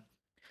 Right?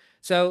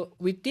 So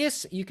with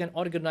this, you can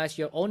organize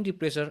your own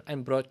DeepRacer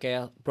and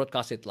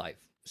broadcast it live.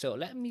 So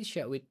let me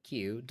share with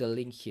you the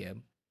link here.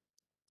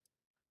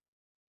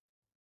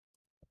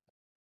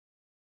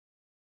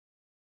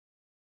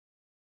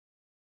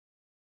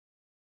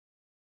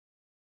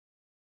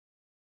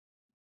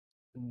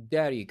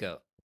 There you go.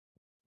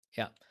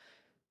 Yeah.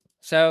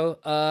 So,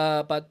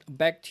 but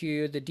back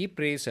to the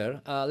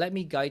DeepRacer, let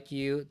me guide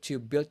you to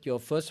build your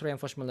first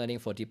reinforcement learning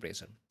for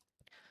DeepRacer.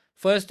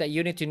 First, that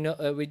you need to know,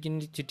 what you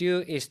need to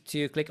do is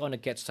to click on the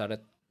Get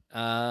Started,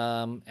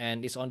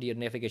 and it's on the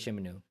navigation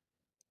menu,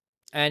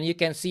 and you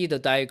can see the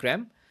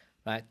diagram,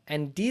 right?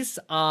 And these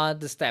are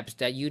the steps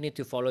that you need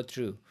to follow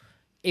through.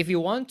 If you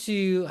want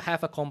to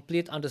have a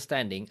complete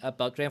understanding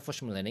about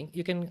reinforcement learning,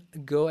 you can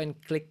go and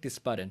click this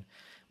button,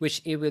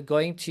 which it will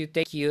going to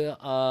take you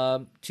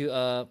to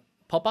a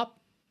pop-up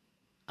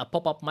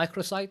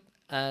microsite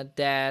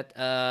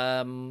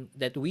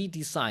that we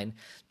designed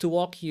to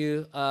walk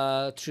you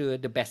through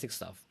the basic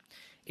stuff.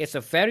 It's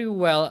a very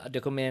well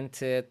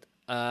documented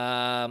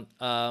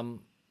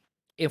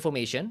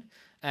information,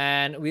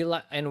 and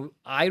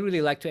I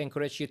really like to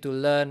encourage you to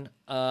learn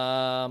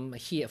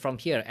from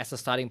here as a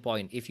starting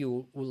point if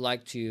you would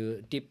like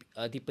to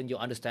deepen your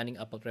understanding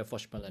about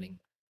reinforcement learning.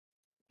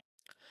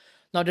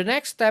 Now, the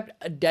next step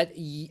that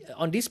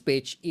on this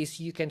page is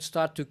you can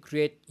start to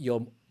create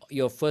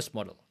your first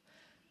model.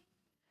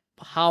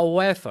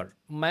 However,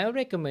 my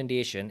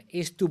recommendation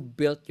is to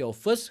build your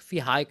first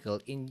vehicle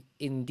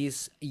in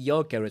this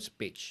Your Garage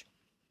page.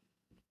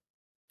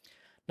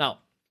 Now,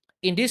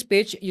 in this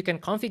page, you can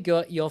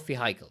configure your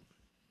vehicle.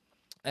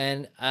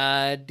 And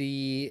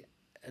the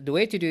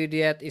way to do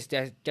that is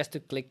just to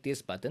click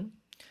this button.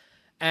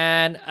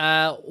 And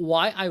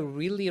why I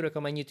really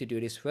recommend you to do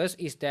this first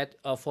is that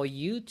for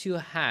you to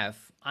have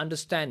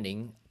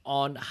understanding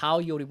on how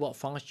your reward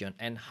function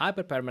and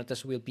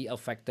hyperparameters will be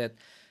affected,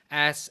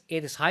 as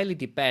it is highly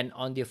depend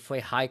on the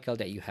vehicle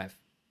that you have.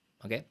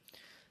 Okay,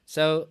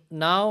 so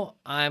now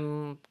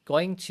I'm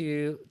going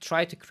to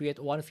try to create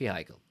one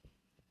vehicle.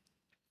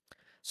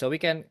 So we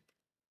can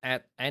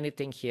add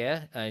anything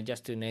here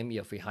just to name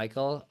your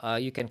vehicle.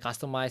 You can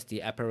customize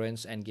the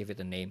appearance and give it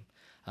a name.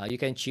 You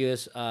can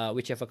choose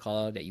whichever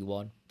color that you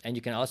want, and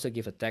you can also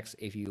give a text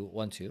if you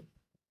want to.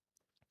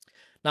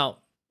 Now,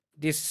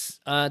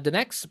 the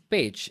next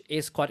page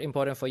is quite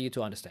important for you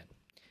to understand.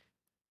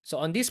 So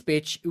on this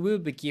page, you will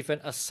be given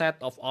a set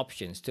of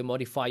options to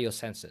modify your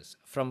sensors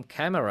from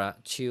camera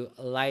to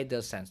LiDAR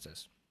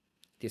sensors.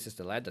 This is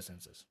the LiDAR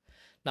sensors.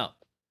 Now,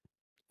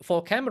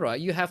 for camera,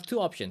 you have two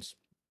options.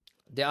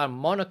 There are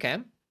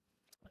monocam,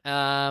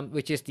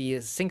 which is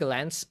the single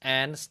lens,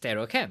 and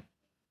stereocam.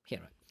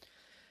 Here,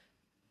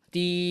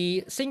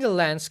 the single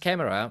lens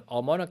camera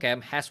or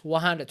monocam has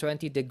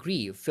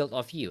 120-degree field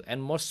of view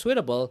and more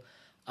suitable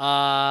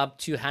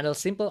to handle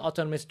simple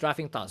autonomous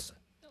driving tasks,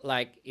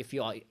 like if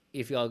you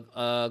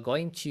are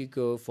going to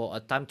go for a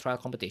time trial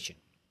competition.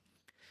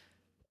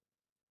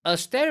 A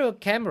stereo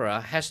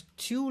camera has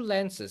two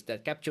lenses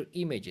that capture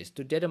images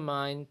to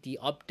determine the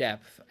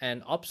depth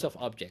and observe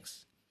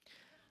objects.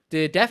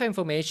 The depth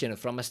information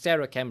from a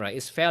stereo camera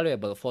is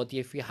valuable for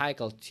the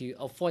vehicle to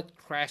avoid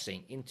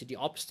crashing into the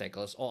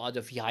obstacles or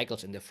other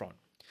vehicles in the front.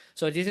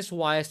 So this is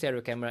why a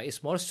stereo camera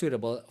is more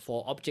suitable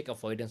for object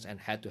avoidance and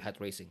head-to-head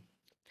racing.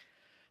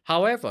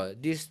 However,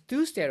 this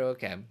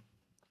stereocam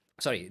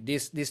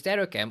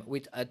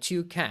with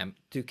two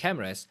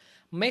cameras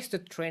makes the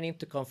training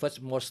to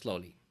converge more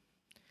slowly.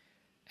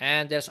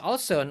 And there's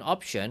also an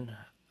option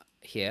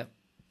here,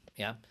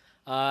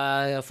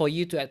 for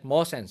you to add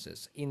more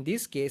sensors. In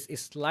this case,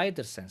 it's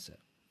LiDAR sensor.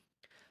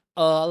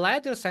 A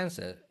LiDAR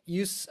sensor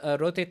uses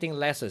rotating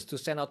lasers to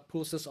send out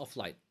pulses of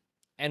light.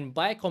 And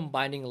by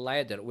combining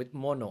LiDAR with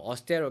mono or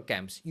stereo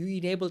cams, you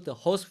enable the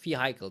host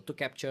vehicle to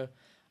capture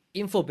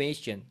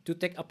information to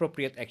take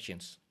appropriate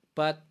actions.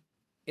 But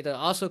it will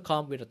also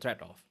come with a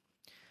trade-off.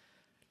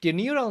 The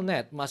neural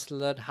net must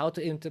learn how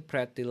to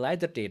interpret the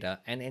LiDAR data,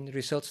 and in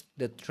results,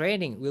 the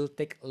training will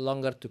take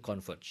longer to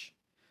converge.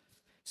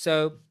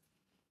 So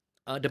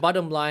the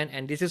bottom line,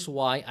 and this is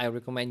why I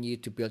recommend you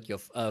to build your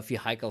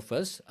vehicle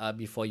first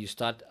before you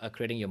start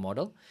creating your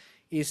model,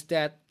 is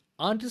that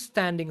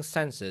understanding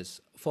sensors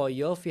for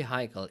your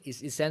vehicle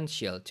is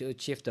essential to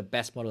achieve the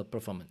best model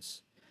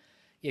performance.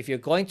 If you're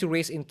going to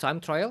race in time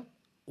trial,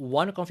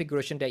 one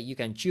configuration that you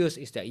can choose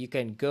is that you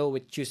can go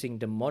with choosing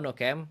the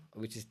monocam,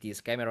 which is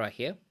this camera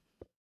here.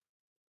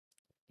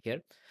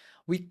 here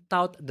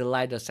without the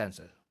LiDAR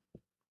sensor.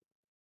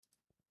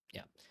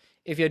 Yeah.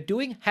 If you're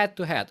doing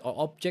head-to-head or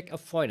object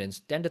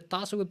avoidance, then the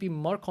task will be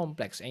more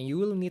complex and you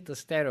will need a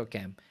stereo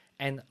cam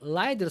and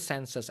LiDAR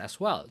sensors as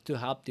well to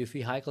help the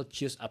vehicle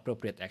choose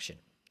appropriate action.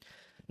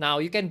 Now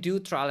you can do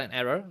trial and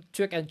error,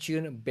 tweak and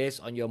tune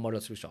based on your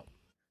model's result.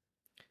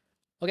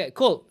 Okay,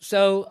 cool.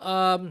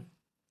 So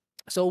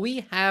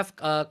we have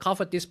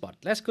covered this part.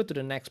 Let's go to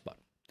the next part.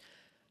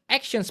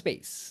 Action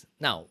space.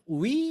 Now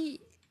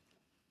we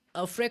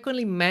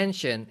frequently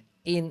mention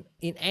in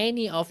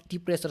any of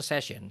DeepRacer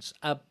sessions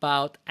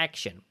about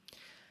action,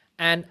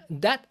 and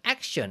that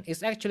action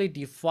is actually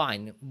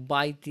defined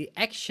by the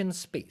action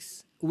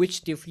space,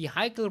 which the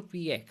vehicle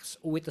reacts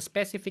with a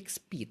specific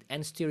speed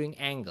and steering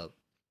angle.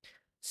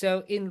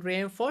 So in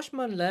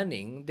reinforcement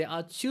learning, there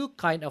are two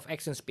kinds of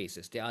action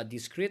spaces. There are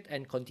discrete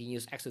and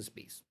continuous action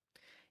space.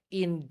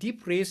 In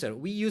DeepRacer,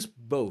 we use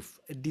both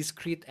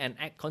discrete and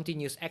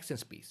continuous action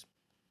space.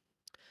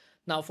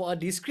 Now, for a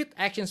discrete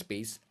action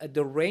space,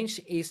 the range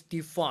is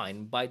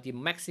defined by the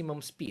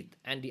maximum speed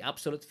and the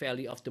absolute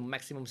value of the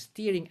maximum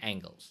steering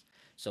angles.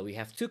 So we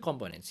have two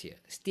components here,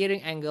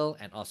 steering angle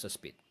and also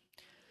speed.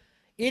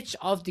 Each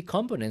of the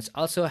components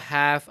also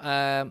have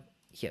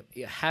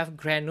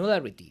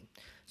granularity.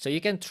 So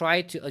you can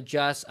try to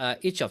adjust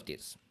each of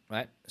these,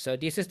 right? So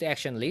this is the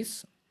action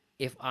list.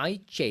 If I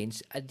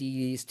change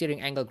the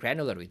steering angle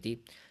granularity,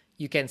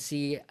 you can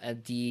see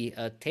the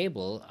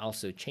table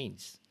also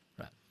change,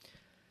 right?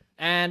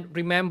 And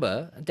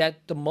remember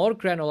that the more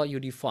granular you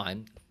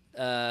define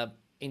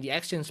in the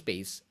action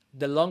space,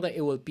 the longer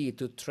it will be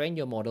to train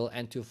your model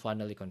and to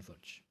finally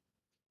converge.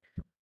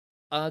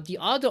 The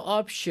other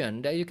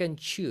option that you can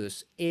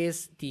choose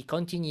is the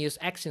continuous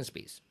action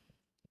space.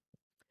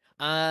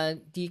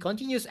 The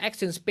continuous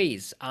action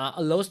space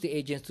allows the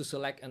agents to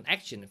select an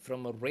action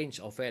from a range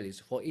of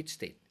values for each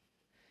state.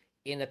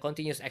 In a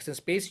continuous action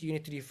space, you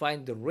need to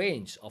define the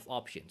range of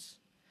options.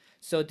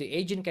 So the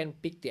agent can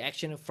pick the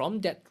action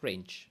from that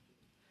range.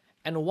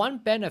 And one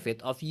benefit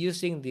of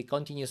using the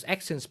continuous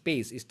action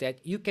space is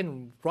that you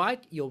can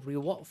write your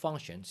reward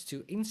functions to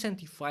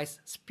incentivize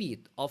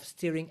speed of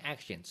steering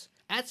actions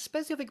at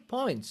specific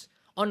points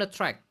on a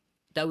track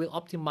that will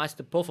optimize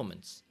the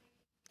performance.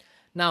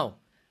 Now,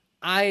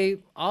 I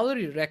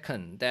already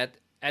reckon that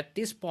at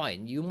this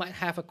point you might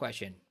have a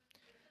question.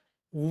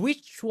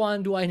 Which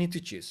one do I need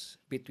to choose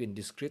between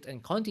discrete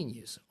and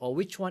continuous, or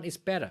which one is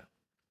better?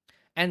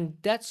 And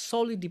that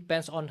solely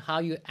depends on how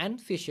you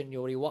envision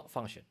your reward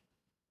function.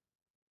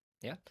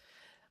 Yeah.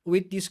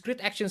 With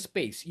discrete action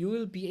space, you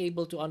will be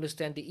able to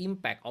understand the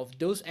impact of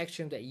those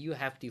actions that you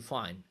have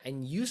defined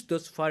and use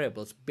those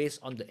variables based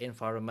on the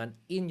environment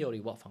in your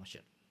reward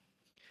function.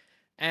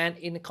 And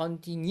in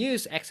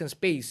continuous action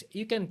space,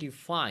 you can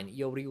define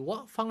your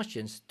reward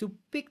functions to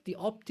pick the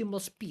optimal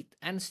speed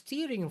and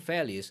steering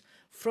values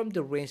from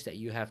the range that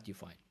you have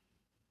defined.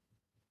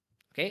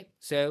 Okay,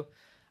 so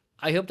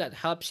I hope that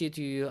helps you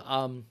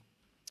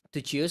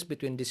to choose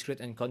between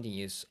discrete and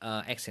continuous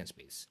action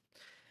space.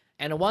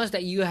 And once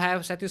that you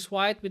have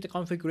satisfied with the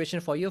configuration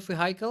for your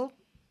vehicle,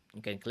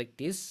 you can click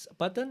this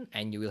button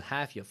and you will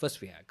have your first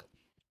vehicle.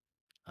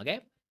 Okay.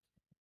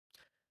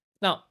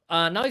 Now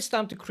it's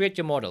time to create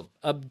your model.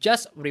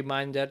 Just a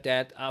reminder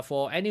that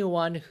for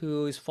anyone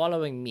who is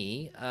following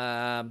me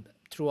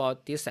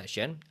throughout this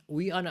session,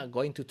 we are not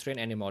going to train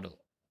any model.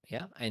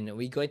 Yeah, and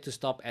we're going to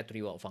stop at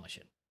reward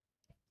function.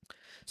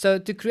 So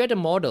to create a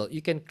model,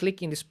 you can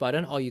click in this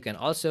button, or you can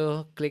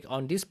also click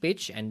on this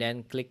page and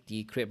then click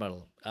the create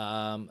model.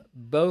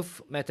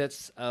 Both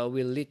methods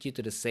will lead you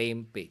to the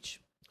same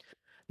page.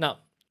 Now,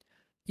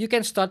 you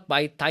can start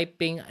by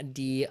typing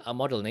the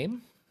model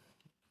name.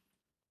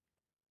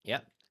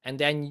 Yeah, and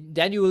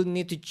then you will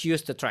need to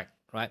choose the track,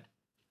 right?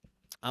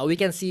 We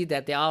can see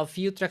that there are a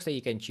few tracks that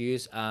you can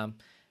choose.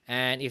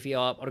 And if you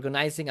are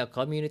organizing a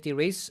community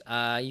race,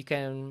 you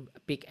can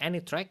pick any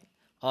track.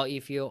 Or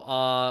if you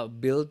are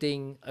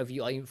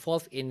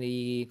involved in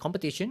the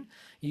competition,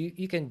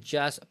 you can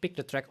just pick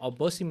the track or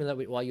most similar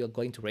with what you're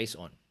going to race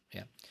on.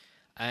 Yeah.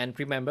 And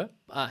remember,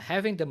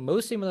 having the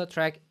most similar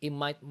track, it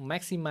might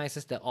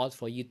maximizes the odds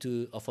for you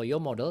for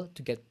your model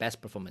to get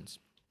best performance.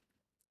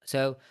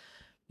 So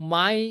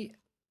my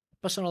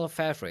personal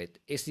favorite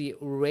is the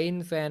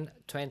Rainvan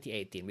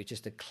 2018, which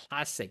is the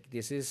classic.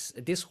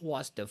 This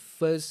was the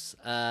first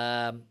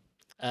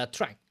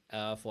track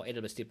for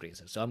AWS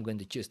DeepRacer, so I'm going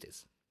to choose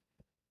this.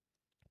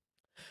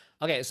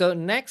 Okay, so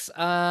next,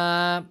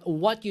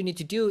 what you need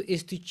to do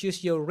is to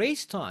choose your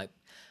race type.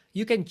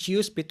 You can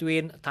choose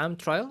between time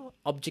trial,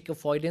 object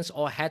avoidance,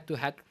 or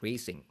head-to-head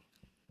racing.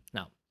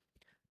 Now,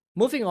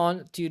 moving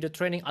on to the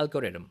training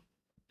algorithm.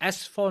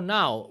 As for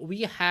now,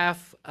 we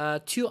have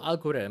two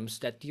algorithms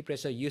that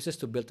DeepRacer uses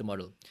to build the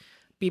model,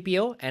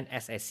 PPO and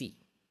SSC.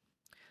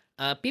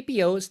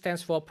 PPO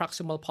stands for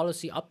Proximal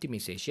Policy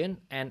Optimization,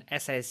 and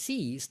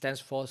SSC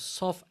stands for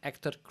Soft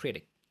Actor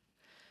Critic.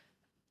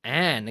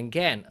 And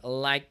again,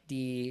 like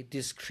the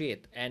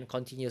discrete and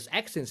continuous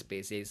action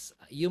spaces,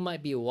 you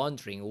might be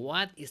wondering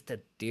what is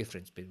the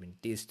difference between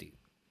these two.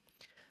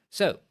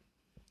 So,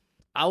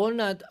 I will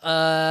not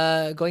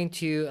going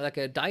to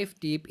like dive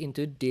deep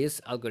into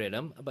this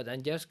algorithm, but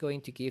I'm just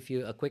going to give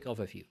you a quick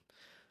overview.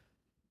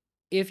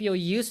 If you're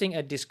using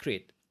a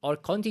discrete or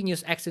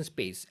continuous action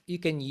space, you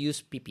can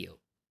use PPO.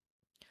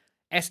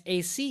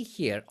 SAC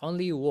here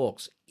only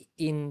works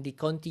in the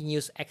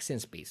continuous action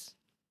space.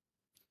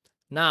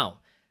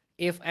 Now,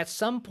 if at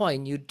some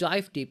point you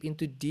dive deep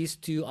into these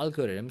two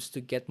algorithms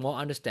to get more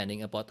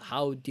understanding about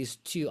how these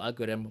two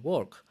algorithms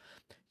work,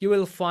 you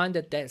will find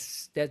that the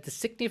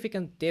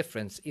significant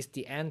difference is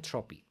the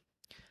entropy.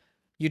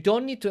 You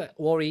don't need to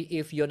worry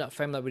if you're not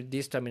familiar with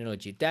this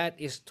terminology. That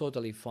is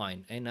totally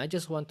fine. And I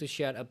just want to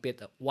share a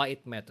bit of why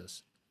it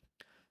matters.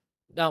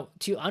 Now,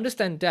 to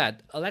understand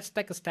that, let's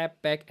take a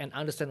step back and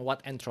understand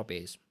what entropy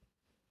is.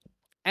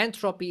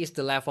 Entropy is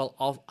the level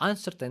of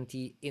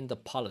uncertainty in the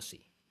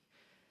policy.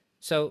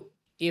 So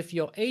if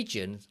your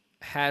agent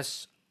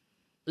has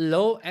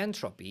low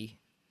entropy,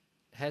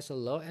 so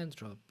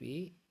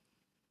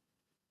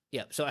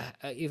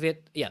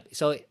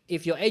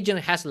if your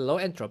agent has low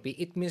entropy,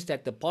 it means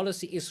that the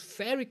policy is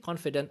very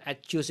confident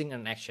at choosing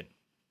an action.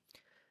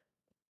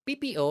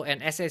 PPO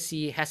and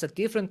SSC has a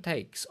different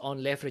takes on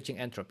leveraging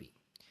entropy.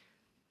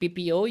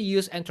 PPO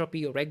use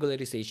entropy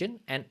regularization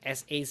and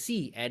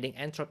SAC adding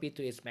entropy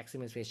to its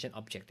maximization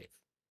objective.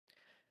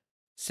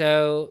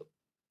 So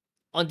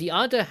on the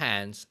other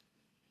hand,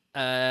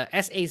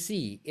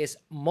 SAC is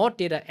more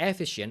data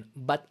efficient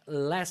but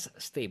less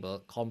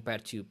stable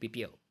compared to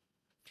PPO.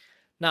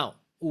 Now,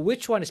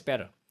 which one is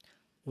better?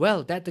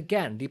 Well, that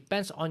again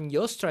depends on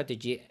your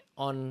strategy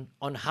on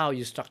how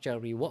you structure a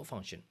reward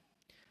function.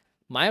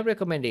 My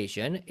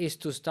recommendation is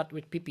to start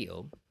with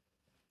PPO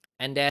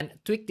and then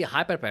tweak the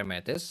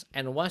hyperparameters.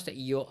 And once that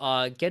you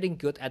are getting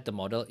good at the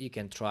model, you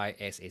can try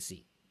SAC.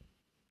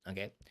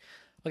 Okay,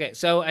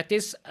 so at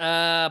this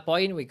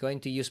point, we're going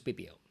to use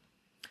PPO.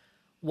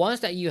 Once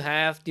that you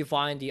have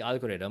defined the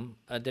algorithm,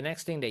 the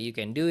next thing that you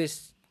can do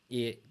is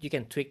you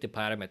can tweak the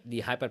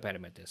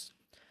hyperparameters.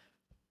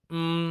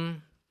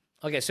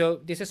 Okay, so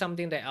this is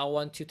something that I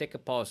want to take a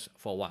pause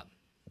for a while.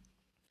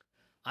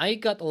 I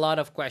got a lot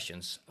of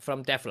questions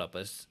from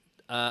developers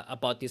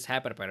about these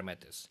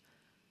hyperparameters.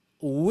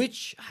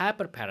 Which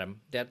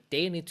hyperparam that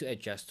they need to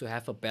adjust to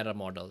have a better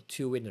model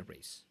to win the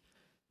race?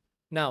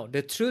 Now,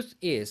 the truth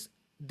is,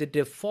 the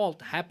default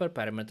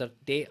hyperparameter,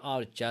 they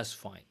are just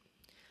fine.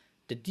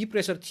 The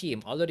DeepRacer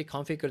team already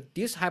configured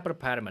these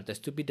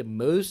hyperparameters to be the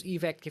most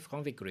effective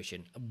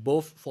configuration,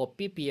 both for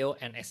PPO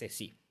and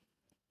SAC.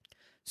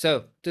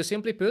 So, to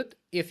simply put,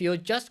 if you're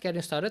just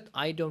getting started,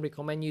 I don't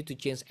recommend you to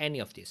change any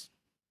of this.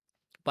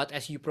 But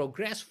as you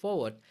progress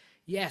forward,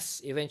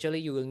 yes, eventually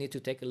you will need to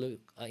take a look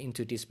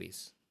into this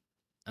piece.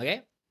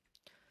 Okay,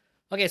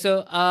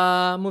 so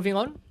moving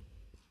on,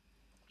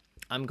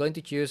 I'm going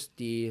to choose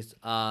this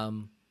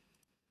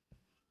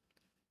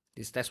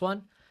test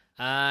one,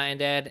 and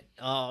then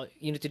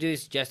you need to do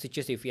is just to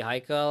choose the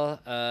vehicle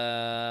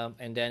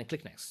and then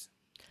click next.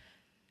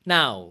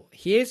 Now,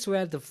 here's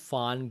where the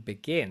fun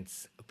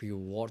begins.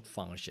 Reward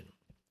function.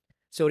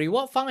 So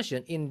reward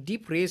function in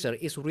DeepRacer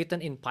is written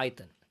in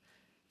Python.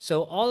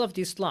 So all of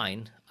this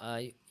line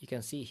you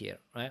can see here,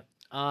 right?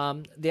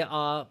 They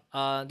are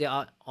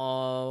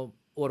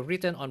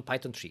written on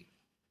Python 3.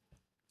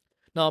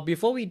 Now,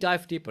 before we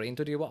dive deeper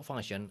into the reward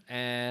function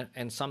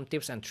and some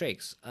tips and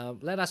tricks,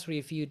 let us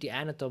review the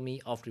anatomy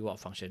of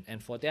reward function.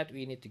 And for that,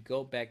 we need to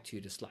go back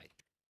to the slide.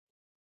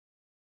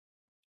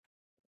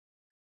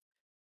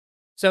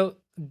 So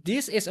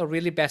this is a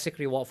really basic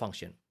reward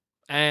function.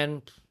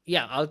 And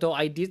yeah, although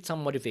I did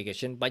some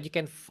modification, but you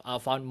can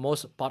find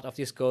most part of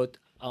this code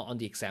on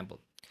the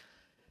example.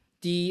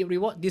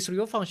 This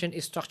reward function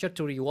is structured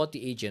to reward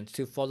the agent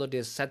to follow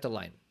this center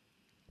line.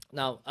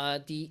 Now,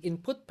 the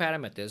input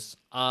parameters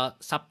are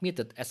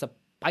submitted as a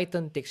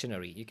Python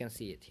dictionary. You can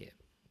see it here.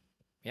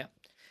 Yeah.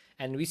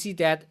 And we see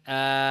that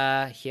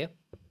here,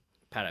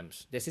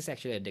 params. This is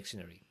actually a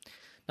dictionary.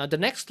 Now, the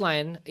next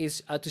line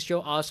is to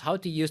show us how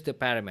to use the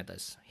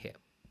parameters here.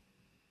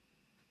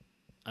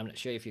 I'm not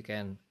sure if you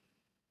can,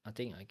 I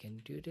think I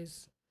can do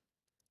this.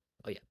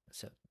 Oh yeah,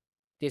 so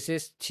this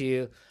is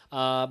to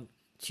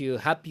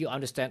help you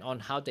understand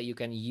on how that you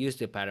can use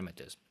the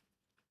parameters.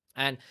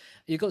 And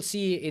you can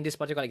see in this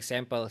particular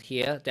example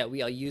here that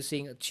we are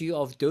using two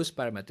of those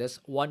parameters.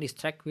 One is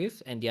track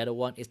width and the other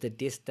one is the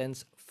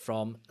distance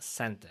from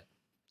center.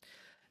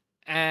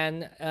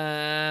 And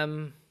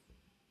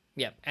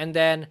yeah, and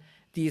then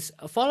these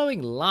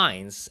following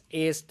lines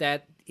is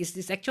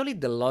actually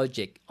the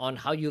logic on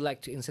how you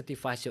like to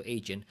incentivize your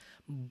agent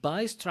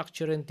by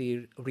structuring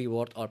the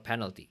reward or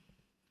penalty,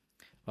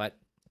 right?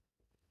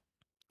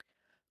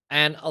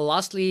 And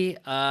lastly,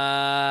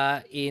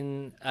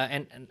 and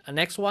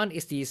next one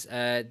is this.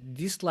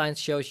 This line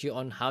shows you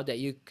on how that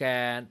you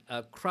can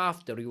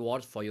craft the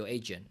reward for your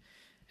agent,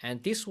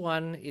 and this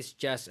one is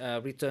just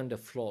return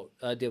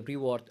the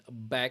reward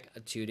back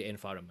to the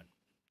environment.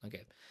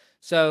 Okay,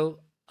 so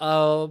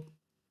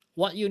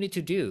what you need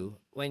to do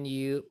what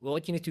you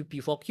need to be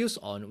focused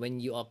on when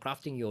you are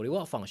crafting your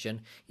reward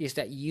function is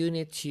that you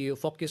need to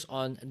focus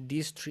on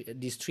these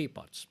three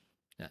parts.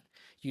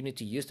 You need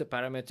to use the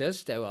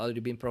parameters that have already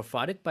been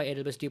provided by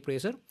AWS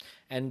DeepRacer,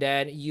 and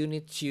then you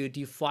need to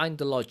define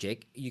the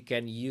logic. You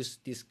can use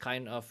this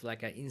kind of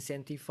like an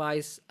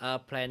incentivized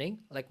planning,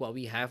 like what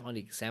we have on the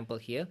example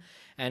here,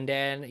 and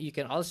then you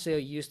can also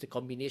use the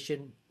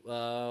combination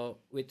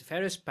with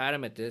various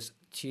parameters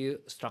to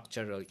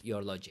structure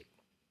your logic.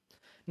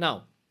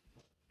 Now,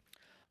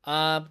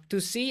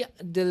 to see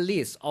the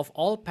list of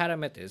all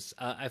parameters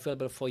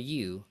available for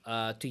you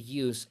to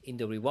use in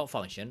the reward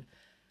function,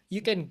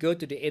 you can go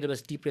to the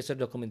AWS DeepRacer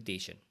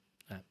documentation.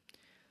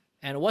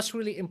 And what's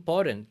really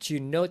important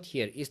to note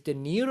here is the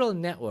neural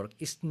network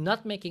is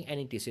not making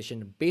any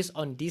decision based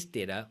on this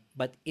data,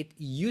 but it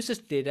uses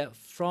data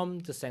from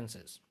the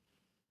sensors.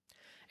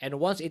 And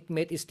once it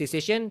made its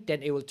decision,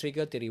 then it will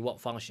trigger the reward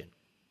function.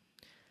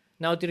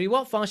 Now, the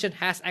reward function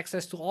has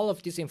access to all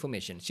of this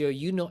information, so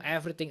you know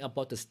everything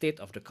about the state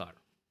of the car.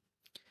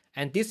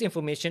 And this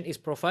information is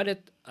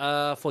provided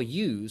for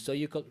you, so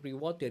you could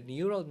reward the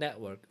neural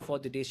network for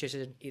the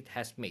decision it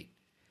has made.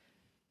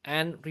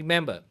 And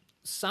remember,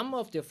 some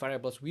of the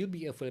variables will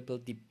be available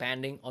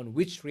depending on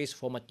which race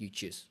format you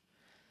choose.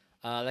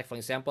 Like for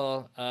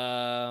example,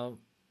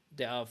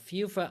 there are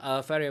few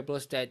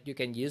variables that you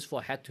can use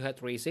for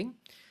head-to-head racing,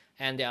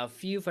 and there are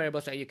few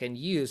variables that you can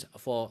use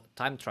for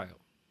time trial.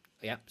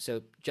 Yeah,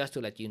 so just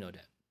to let you know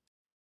that.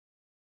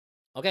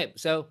 Okay,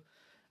 so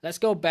let's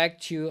go back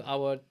to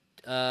our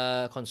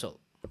console.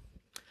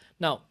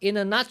 Now, in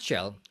a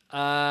nutshell,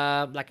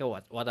 like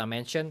what I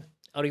mentioned,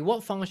 a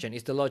reward function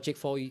is the logic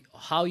for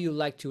how you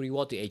like to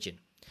reward the agent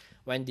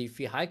when the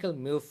vehicle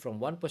moves from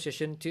one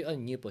position to a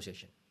new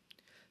position.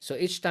 So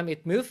each time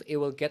it moves, it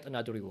will get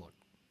another reward.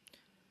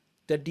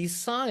 The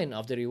design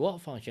of the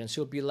reward function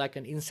should be like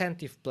an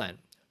incentive plan.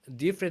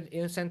 Different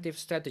incentive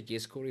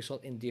strategies could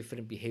result in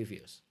different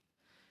behaviors.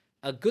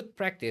 A good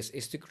practice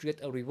is to create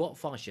a reward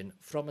function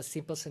from a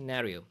simple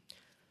scenario.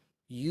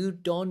 You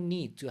don't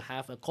need to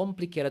have a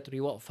complicated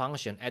reward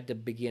function at the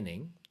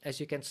beginning, as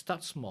you can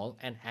start small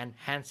and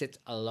enhance it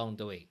along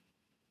the way.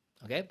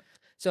 Okay,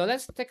 so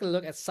let's take a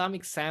look at some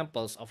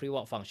examples of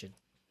reward function.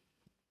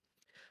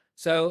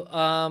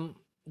 So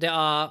there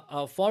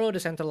are follow the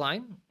center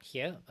line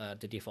here,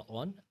 the default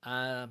one,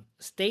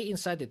 stay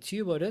inside the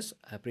two borders,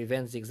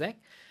 prevent zigzag,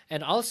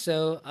 and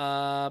also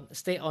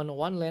stay on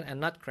one lane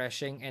and not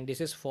crashing, and this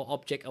is for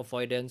object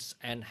avoidance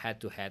and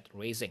head-to-head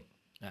racing.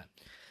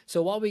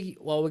 So what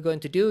we're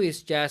going to do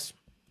is just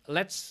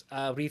let's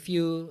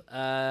review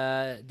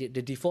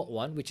the default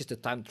one, which is the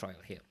time trial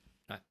here.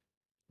 Right.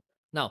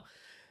 Now,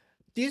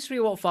 this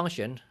reward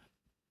function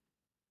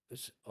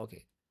is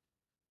okay.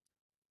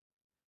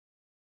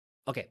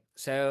 Okay,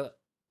 so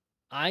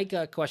I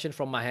got a question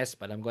from Mahesh,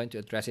 but I'm going to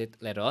address it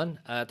later on.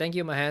 Thank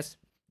you, Mahesh.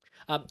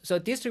 So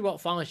this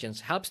reward functions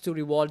helps to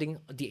rewarding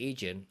the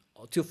agent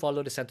to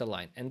follow the center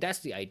line, and that's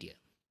the idea.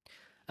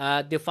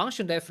 The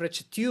function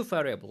leverages two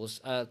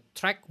variables,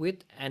 track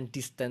width and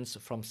distance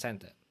from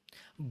center.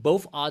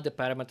 Both are the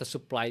parameters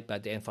supplied by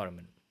the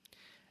environment.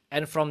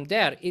 And from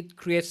there, it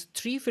creates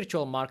three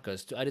virtual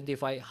markers to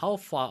identify how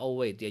far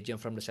away the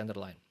agent from the center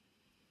line.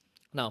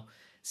 Now,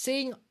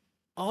 seeing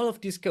all of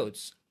these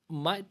codes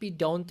might be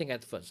daunting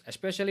at first,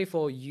 especially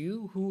for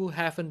you who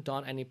haven't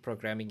done any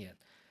programming yet.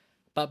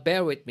 But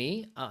bear with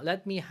me,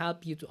 let me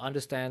help you to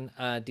understand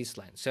this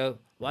line. So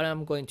what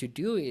I'm going to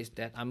do is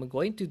that I'm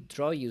going to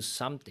draw you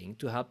something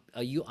to help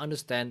you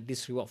understand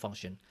this reward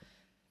function.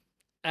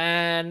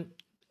 And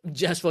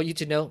just for you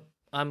to know,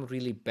 I'm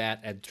really bad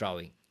at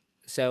drawing.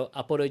 So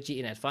apology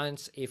in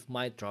advance if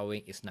my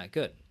drawing is not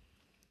good.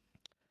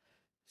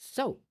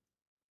 So,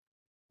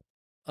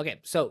 okay,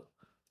 so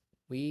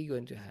we're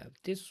going to have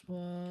this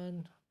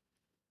one.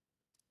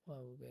 What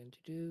we're going to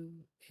do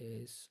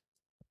is,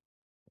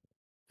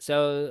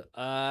 so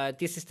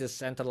this is the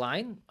center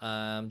line.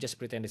 Just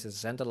pretend this is a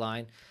center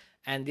line,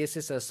 and this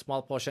is a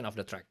small portion of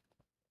the track.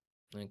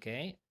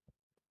 Okay.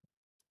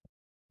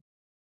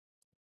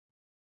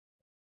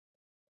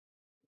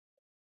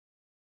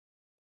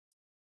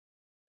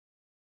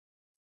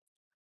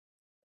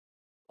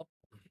 Oh.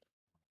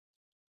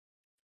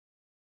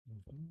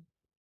 Mhm.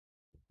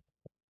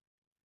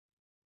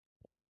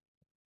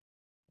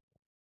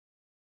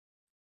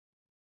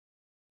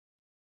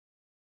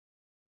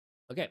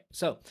 Okay,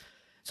 so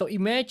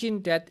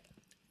imagine that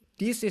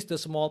this is the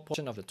small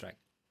portion of the track.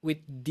 With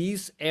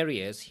these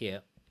areas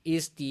here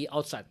is the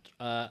outside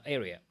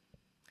area.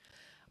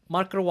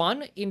 Marker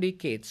 1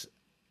 indicates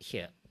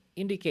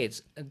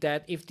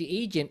that if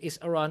the agent is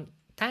around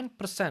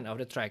 10% of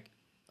the track,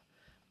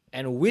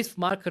 and with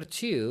marker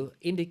 2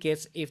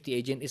 indicates if the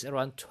agent is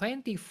around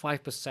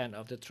 25%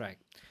 of the track.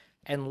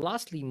 And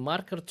lastly,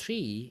 marker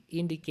 3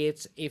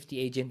 indicates if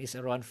the agent is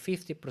around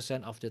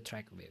 50% of the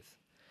track width.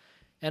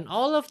 And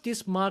all of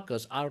these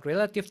markers are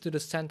relative to the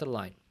center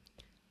line.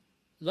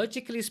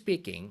 Logically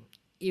speaking,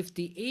 if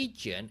the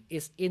agent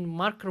is in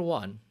marker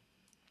 1,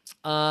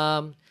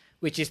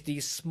 which is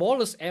the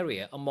smallest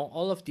area among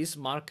all of these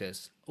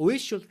markers, we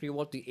should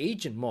reward the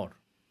agent more.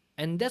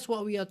 And that's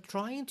what we are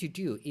trying to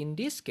do in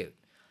this code.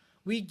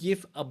 we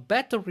give a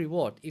better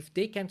reward if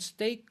they can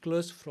stay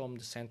close from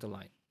the center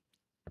line.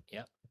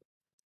 Yeah.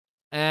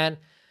 And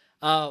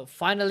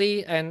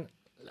finally, and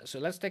so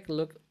let's take a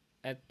look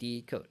at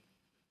the code.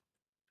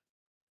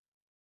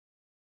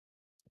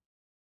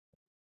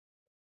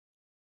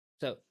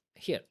 So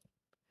here,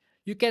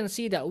 you can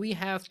see that we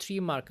have 3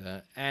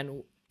 markers,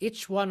 and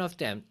each one of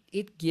them,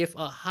 it gives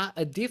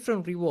a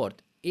different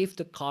reward if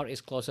the car is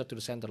closer to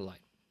the center line.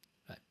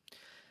 Right?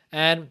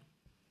 And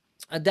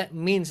that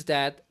means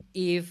that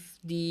if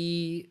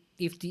the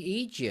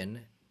agent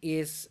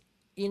is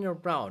in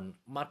around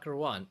marker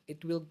 1,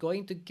 it will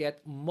going to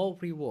get more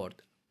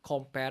reward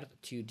compared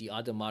to the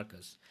other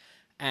markers.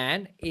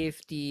 And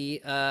if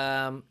the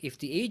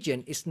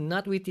agent is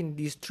not within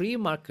these 3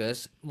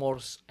 markers,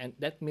 and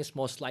that means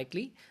most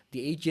likely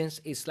the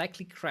agent is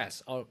likely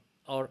crash or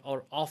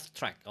off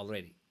track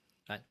already,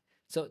 right?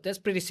 So that's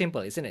pretty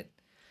simple, isn't it?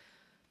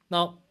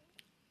 Now,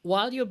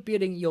 while you're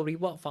building your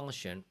reward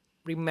function,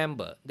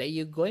 remember that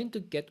you're going to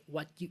get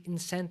what you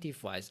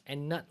incentivize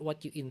and not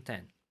what you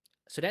intend.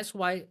 So that's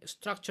why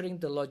structuring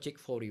the logic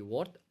for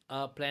reward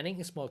planning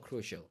is more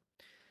crucial.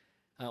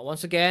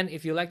 Once again,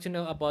 if you like to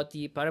know about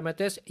the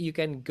parameters, you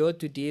can go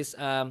to this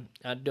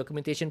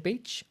documentation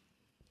page,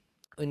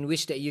 in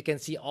which that you can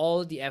see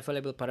all the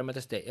available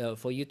parameters that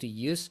for you to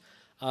use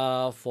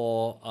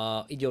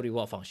for in your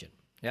reward function.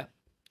 Yeah,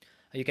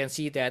 you can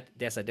see that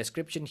there's a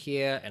description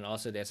here, and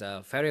also there's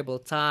a variable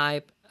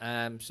type.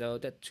 So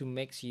that to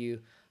makes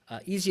you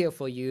easier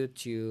for you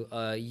to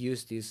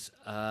use these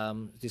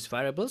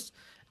variables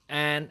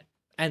and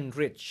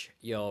enrich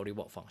your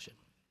reward function.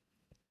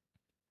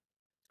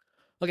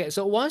 Okay,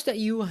 so once that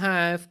you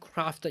have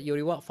crafted your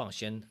reward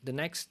function, the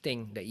next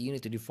thing that you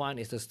need to define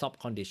is the stop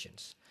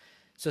conditions.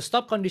 So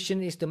stop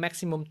condition is the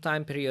maximum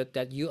time period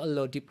that you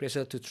allow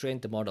DeepRacer to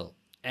train the model.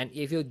 And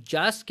if you're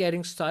just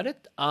getting started,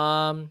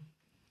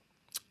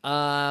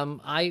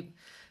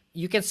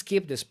 you can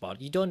skip this part.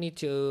 You don't need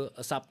to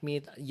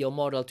submit your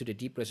model to the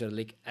DeepRacer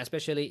link,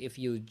 especially if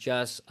you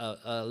just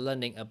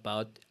learning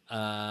about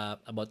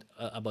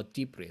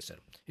DeepRacer.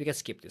 You can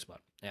skip this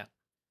part. Yeah.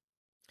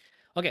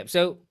 Okay,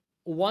 so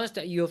once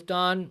that you have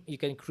done, you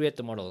can create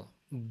the model,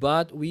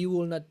 but we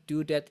will not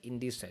do that in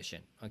this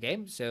session.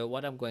 Okay, so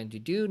what I'm going to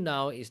do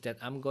now is that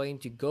I'm going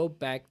to go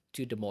back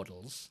to the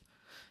models.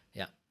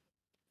 Yeah.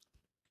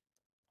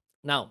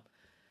 Now,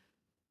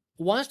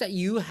 once that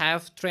you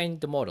have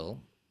trained the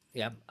model,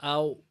 yeah,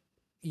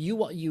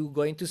 what you're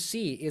going to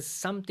see is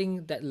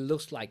something that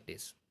looks like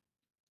this.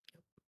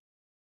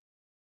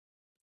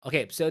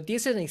 Okay, so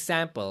this is an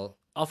example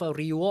of a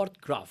reward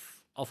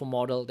graph of a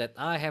model that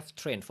I have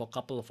trained for a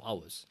couple of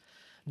hours.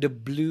 The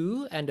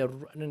blue and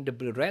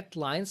the red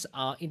lines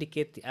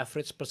indicate the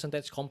average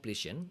percentage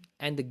completion,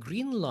 and the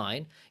green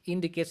line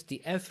indicates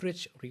the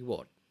average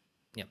reward.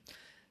 Yeah.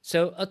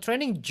 So a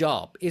training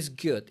job is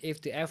good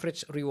if the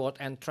average reward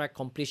and track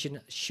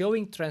completion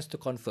showing trends to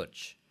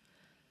converge.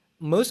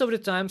 Most of the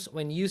times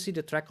when you see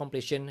the track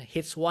completion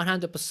hits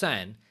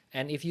 100%,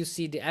 and if you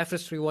see the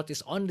average reward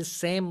is on the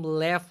same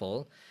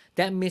level,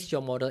 that means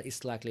your model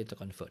is likely to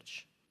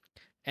converge.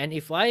 And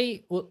if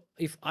I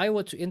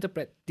were to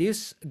interpret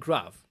this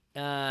graph,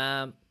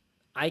 I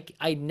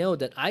know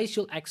that I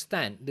should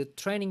extend the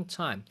training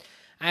time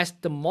as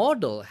the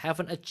model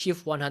haven't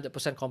achieved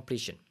 100%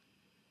 completion.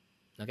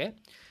 Okay,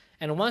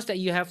 and once that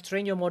you have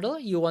trained your model,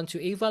 you want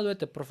to evaluate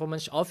the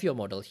performance of your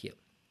model here.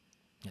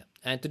 Yeah.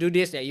 And to do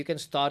this, you can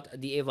start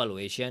the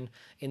evaluation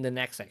in the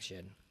next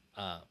section,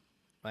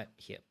 right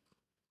here.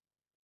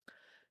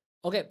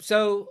 Okay,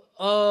 so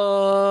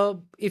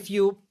if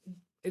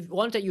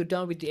once that you're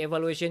done with the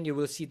evaluation, you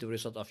will see the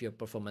result of your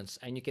performance,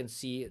 and you can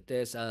see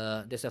there's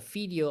a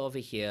video over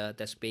here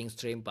that's being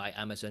streamed by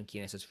Amazon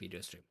Kinesis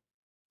video stream.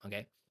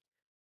 Okay,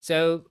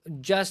 so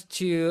just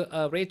to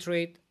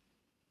reiterate,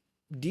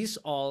 these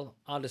all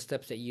are the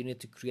steps that you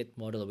need to create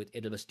model with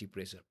AWS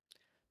DeepRacer.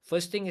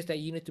 First thing is that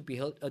you need to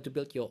build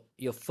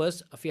your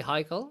first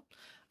vehicle.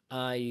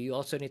 You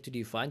also need to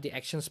define the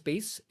action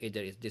space, either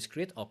it's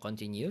discrete or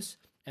continuous.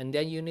 And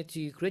then you need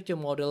to create your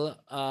model.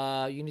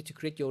 You need to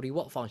create your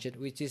reward function,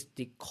 which is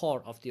the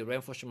core of the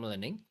reinforcement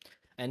learning.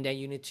 And then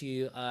you need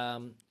to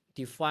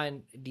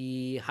define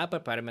the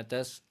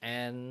hyperparameters,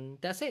 and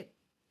that's it,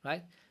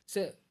 right?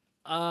 So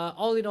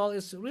all in all,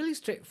 it's really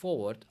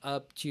straightforward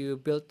to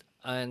build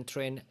and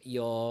train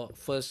your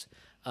first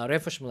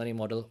reinforcement learning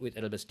model with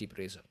AWS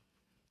DeepRacer.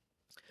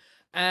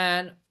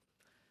 And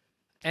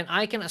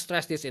I cannot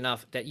stress this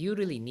enough that you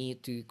really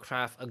need to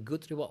craft a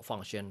good reward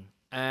function.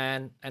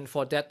 And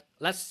for that,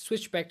 let's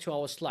switch back to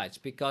our slides,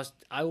 because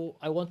I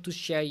want to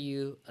share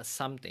you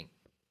something.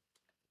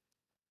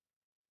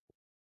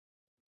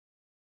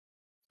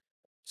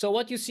 So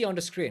what you see on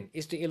the screen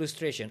is the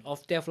illustration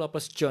of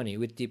developers' journey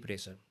with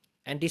DeepRacer.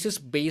 And this is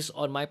based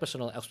on my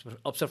personal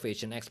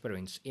observation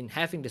experience in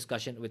having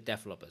discussion with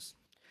developers.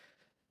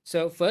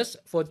 So first,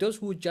 for those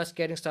who are just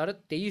getting started,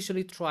 they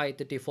usually try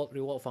the default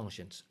reward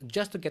functions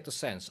just to get a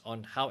sense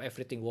on how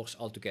everything works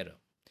all together.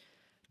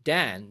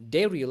 Then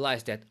they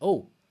realize that,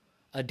 oh,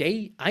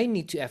 I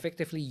need to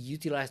effectively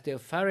utilize their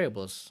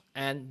variables,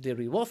 and the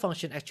reward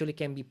function actually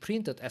can be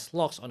printed as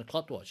logs on a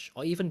CloudWatch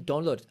or even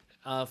download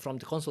from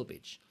the console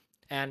page.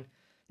 And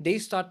they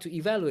start to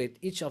evaluate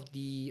each of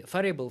the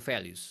variable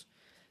values.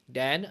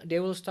 Then they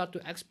will start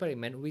to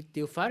experiment with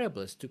the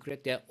variables to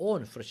create their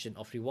own version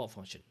of reward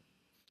function.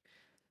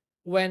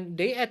 When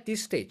they at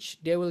this stage,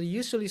 they will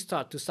usually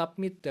start to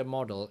submit their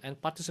model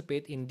and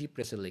participate in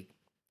DeepRacer League.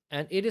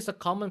 And it is a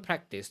common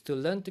practice to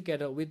learn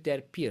together with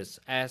their peers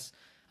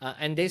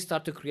and they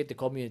start to create the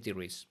community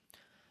race.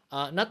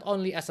 Not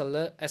only as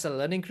a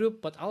learning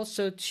group, but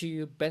also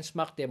to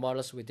benchmark their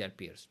models with their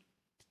peers.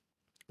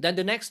 Then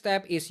the next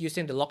step is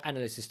using the log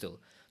analysis tool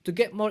to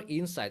get more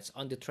insights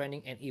on the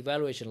training and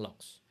evaluation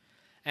logs.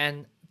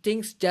 And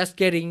things just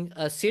getting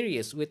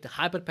serious with the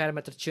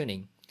hyperparameter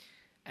tuning.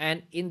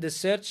 And in the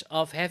search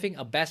of having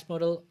a best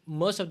model,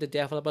 most of the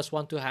developers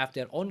want to have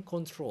their own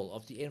control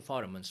of the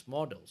environments,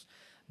 models,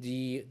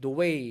 the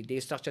way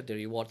they structure the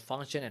reward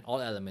function and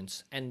all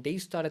elements. And they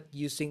started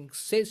using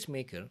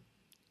SageMaker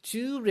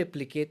to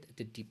replicate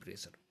the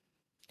DeepRacer.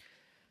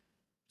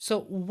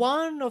 So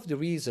one of the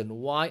reasons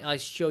why I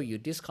show you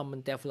this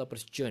common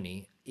developer's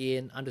journey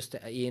in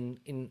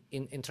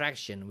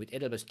interaction with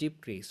AWS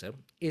DeepRacer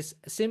is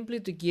simply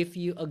to give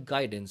you a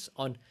guidance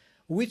on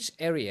which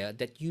area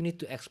that you need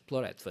to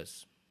explore at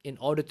first in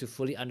order to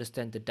fully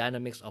understand the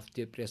dynamics of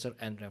DeepRacer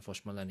and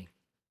reinforcement learning.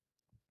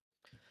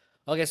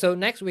 Okay, so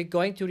next we're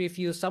going to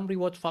review some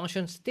reward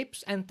functions,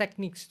 tips, and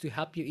techniques to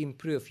help you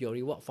improve your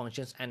reward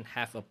functions and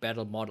have a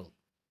better model.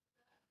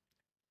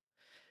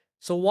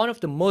 So one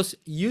of the most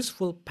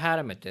useful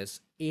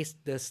parameters is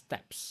the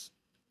steps.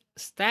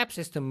 Steps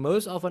is the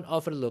most often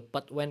overlooked,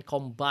 but when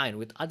combined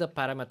with other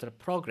parameter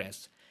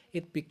progress,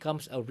 it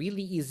becomes a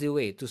really easy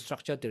way to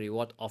structure the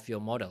reward of your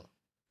model.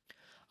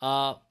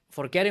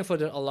 For getting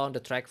further along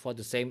the track for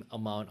the same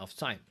amount of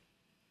time.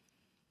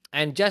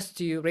 And just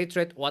to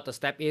reiterate what a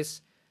step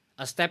is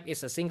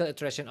a single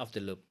iteration of the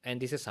loop, and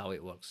this is how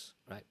it works,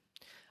 right?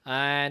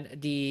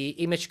 And the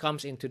image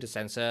comes into the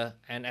sensor,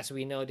 and as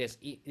we know, this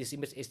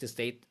image is the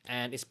state,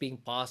 and it's being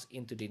passed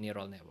into the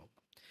neural network.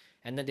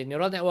 And then the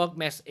neural network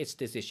makes its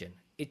decision.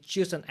 It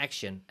chooses an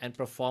action and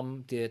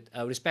performs the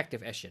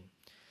respective action.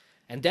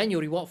 And then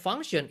your reward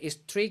function is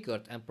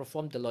triggered and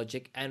perform the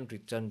logic and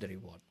return the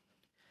reward.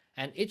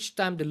 And each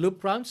time the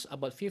loop runs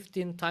about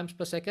 15 times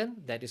per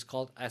second, that is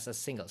called as a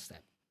single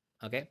step.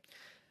 Okay,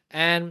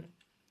 and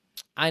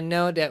I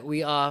know that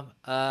we're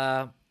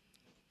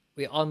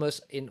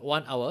almost in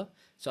 1 hour,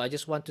 so I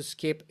just want to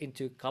skip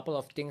into a couple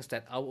of things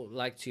that I would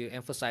like to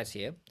emphasize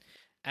here.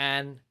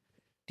 And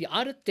the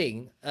other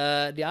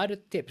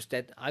tips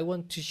that I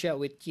want to share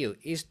with you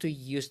is to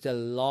use the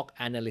log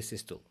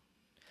analysis tool.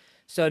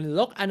 So the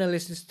log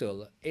analysis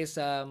tool is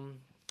a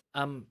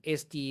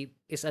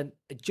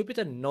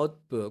Jupyter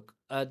notebook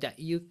that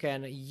you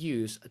can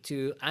use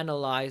to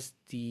analyze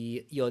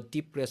your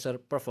DeepRacer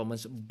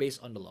performance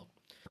based on the log.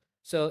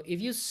 So if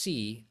you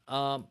see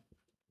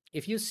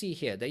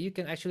here that you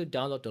can actually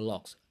download the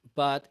logs,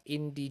 but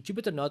in the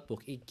Jupyter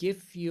notebook it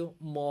gives you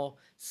more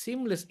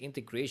seamless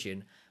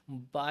integration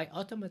by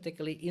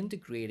automatically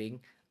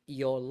integrating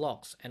your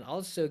logs and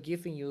also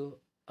giving you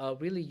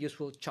really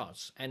useful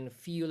charts and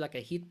feel like a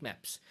heat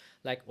maps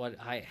like what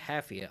I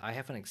have here. I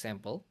have an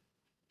example.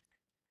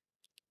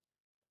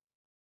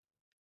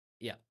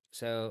 Yeah,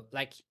 so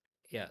like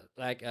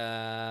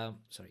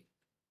sorry,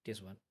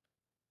 this one.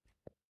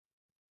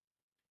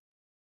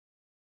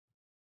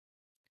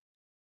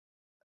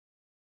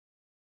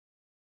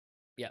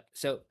 Yeah,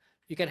 so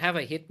you can have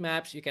a heat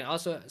maps. You can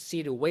also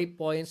see the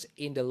waypoints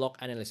in the log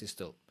analysis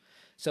tool.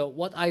 So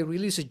what I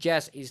really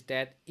suggest is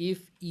that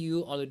if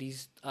you already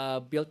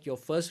built your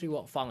first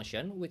reward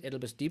function with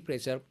AWS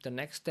DeepRacer, the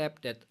next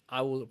step that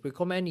I will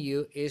recommend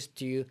you is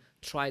to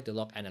try the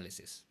log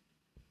analysis.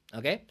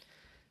 Okay,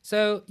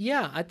 so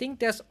yeah, I think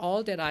that's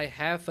all that I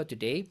have for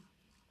today.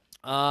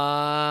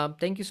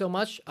 Thank you so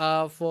much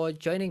for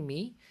joining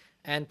me,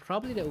 and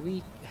probably that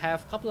we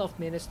have a couple of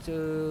minutes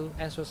to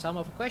answer some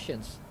of the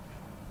questions.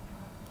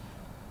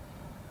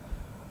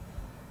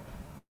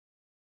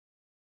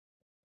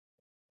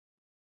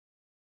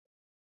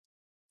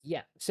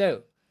 Yeah.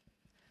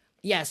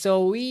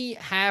 So we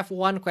have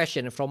one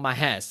question from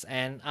Mahesh,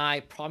 and I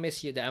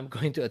promise you that I'm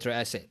going to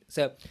address it.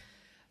 So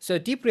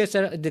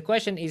DeepRacer, the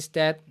question is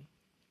that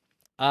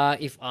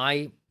if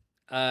I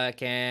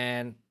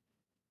can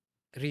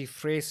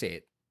rephrase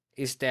it,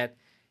 is that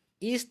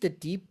is the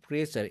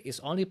DeepRacer is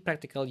only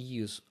practical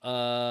use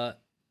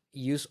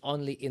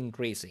only in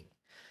racing?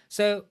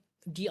 So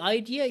the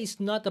idea is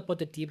not about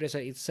the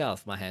DeepRacer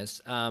itself, Mahesh.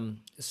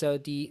 So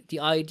the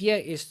idea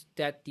is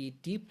that the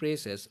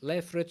DeepRacers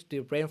leverage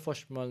the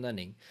reinforcement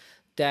learning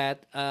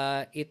that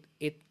it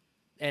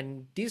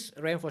and this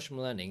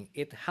reinforcement learning,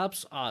 it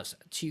helps us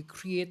to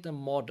create a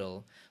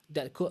model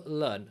that could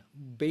learn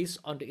based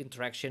on the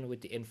interaction with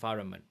the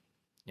environment.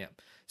 Yeah.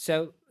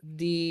 So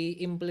the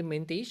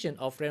implementation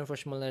of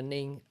reinforcement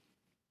learning,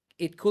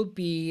 it could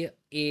be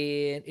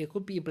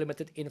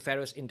implemented in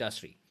various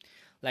industry.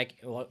 Like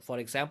for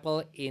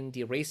example, in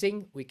the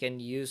racing, we can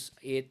use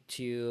it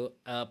to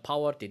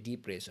power the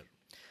DeepRacer,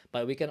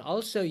 but we can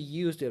also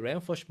use the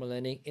reinforcement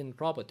learning in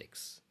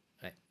robotics,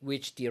 right?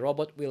 Which the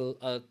robot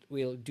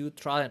will do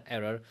trial and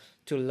error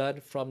to learn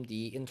from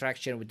the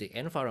interaction with the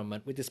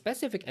environment, with the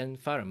specific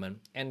environment,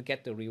 and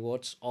get the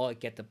rewards or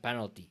get the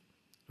penalty,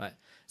 right?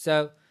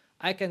 So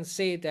I can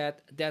say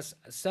that there's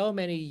so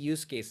many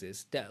use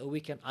cases that we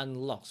can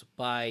unlock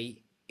by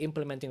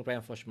implementing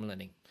reinforcement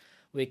learning.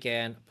 We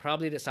can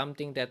probably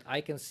something that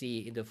I can see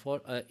in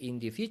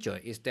the future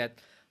is that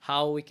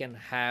how we can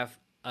have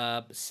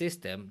a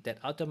system that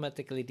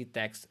automatically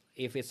detects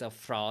if it's a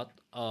fraud,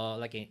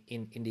 like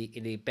in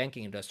the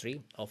banking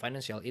industry or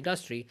financial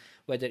industry,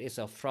 whether it's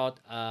a fraud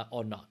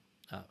or not,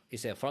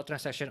 is it a fraud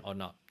transaction or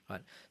not,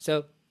 right?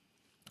 So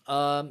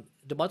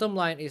the bottom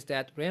line is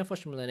that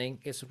reinforcement learning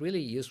is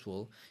really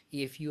useful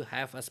if you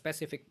have a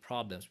specific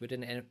problems with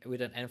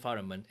an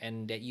environment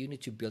and that you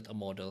need to build a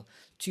model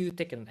to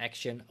take an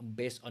action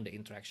based on the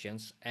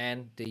interactions,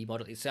 and the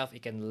model itself,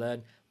 it can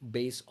learn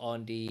based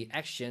on the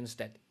actions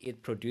that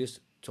it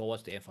produced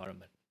towards the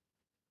environment.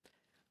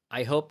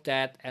 I hope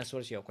that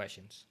answers your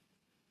questions.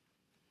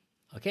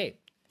 Okay,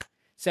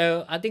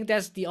 so I think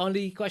that's the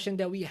only question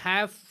that we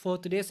have for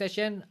today's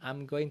session.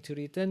 I'm going to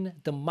return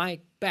the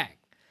mic back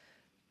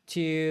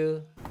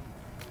to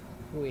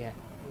who we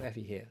have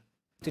here,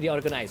 to the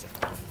organizer.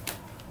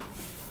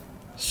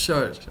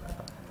 Sure.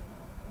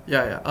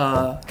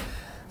 Yeah.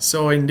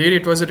 So indeed,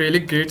 it was a really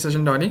great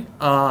session, Donnie.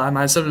 I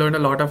myself learned a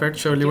lot of it.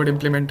 Surely would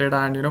implement it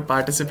and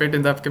participate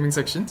in the upcoming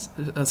sessions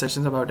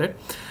about it.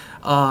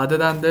 Other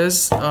than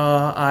this,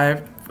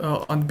 I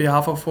on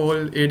behalf of whole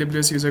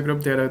AWS User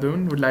Group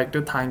Dehradun would like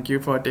to thank you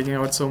for taking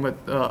out so much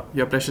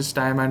your precious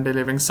time and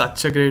delivering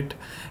such a great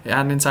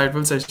and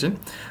insightful session.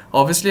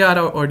 Obviously,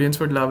 our audience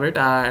would love it,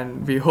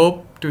 and we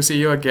hope to see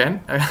you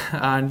again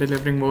and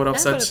delivering more of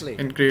Definitely.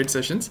 such great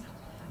sessions.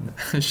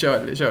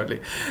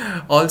 Surely.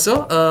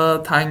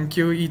 Also, thank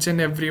you each and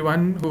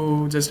everyone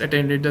who just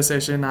attended the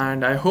session,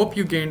 and I hope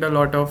you gained a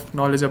lot of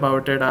knowledge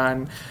about it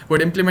and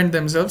would implement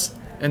themselves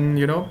and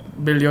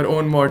build your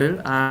own model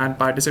and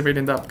participate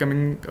in the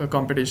upcoming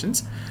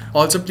competitions.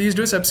 Also, please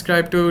do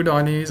subscribe to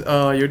Donnie's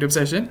YouTube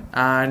session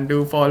and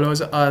do follow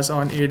us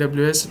on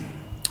AWS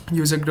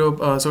User Group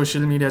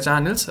social media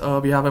channels.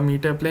 We have a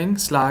Meetup link,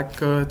 Slack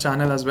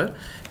channel as well.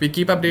 We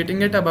keep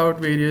updating it about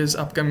various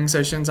upcoming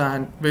sessions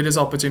and various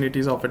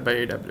opportunities offered by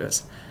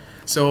AWS.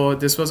 So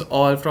this was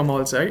all from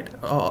all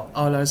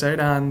our side,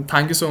 and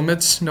thank you so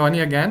much, Donnie,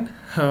 again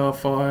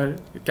for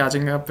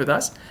catching up with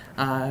us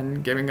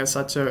and giving us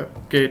such a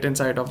great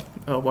insight of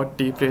what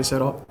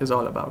DeepRacer is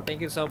all about.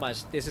 Thank you so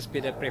much. This has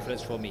been a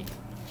privilege for me.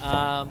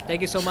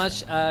 Thank you so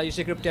much,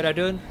 User Group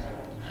Dehradun.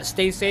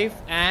 Stay safe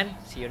and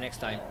see you next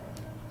time.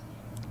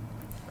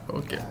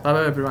 Okay.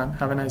 Bye-bye, everyone.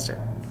 Have a nice day.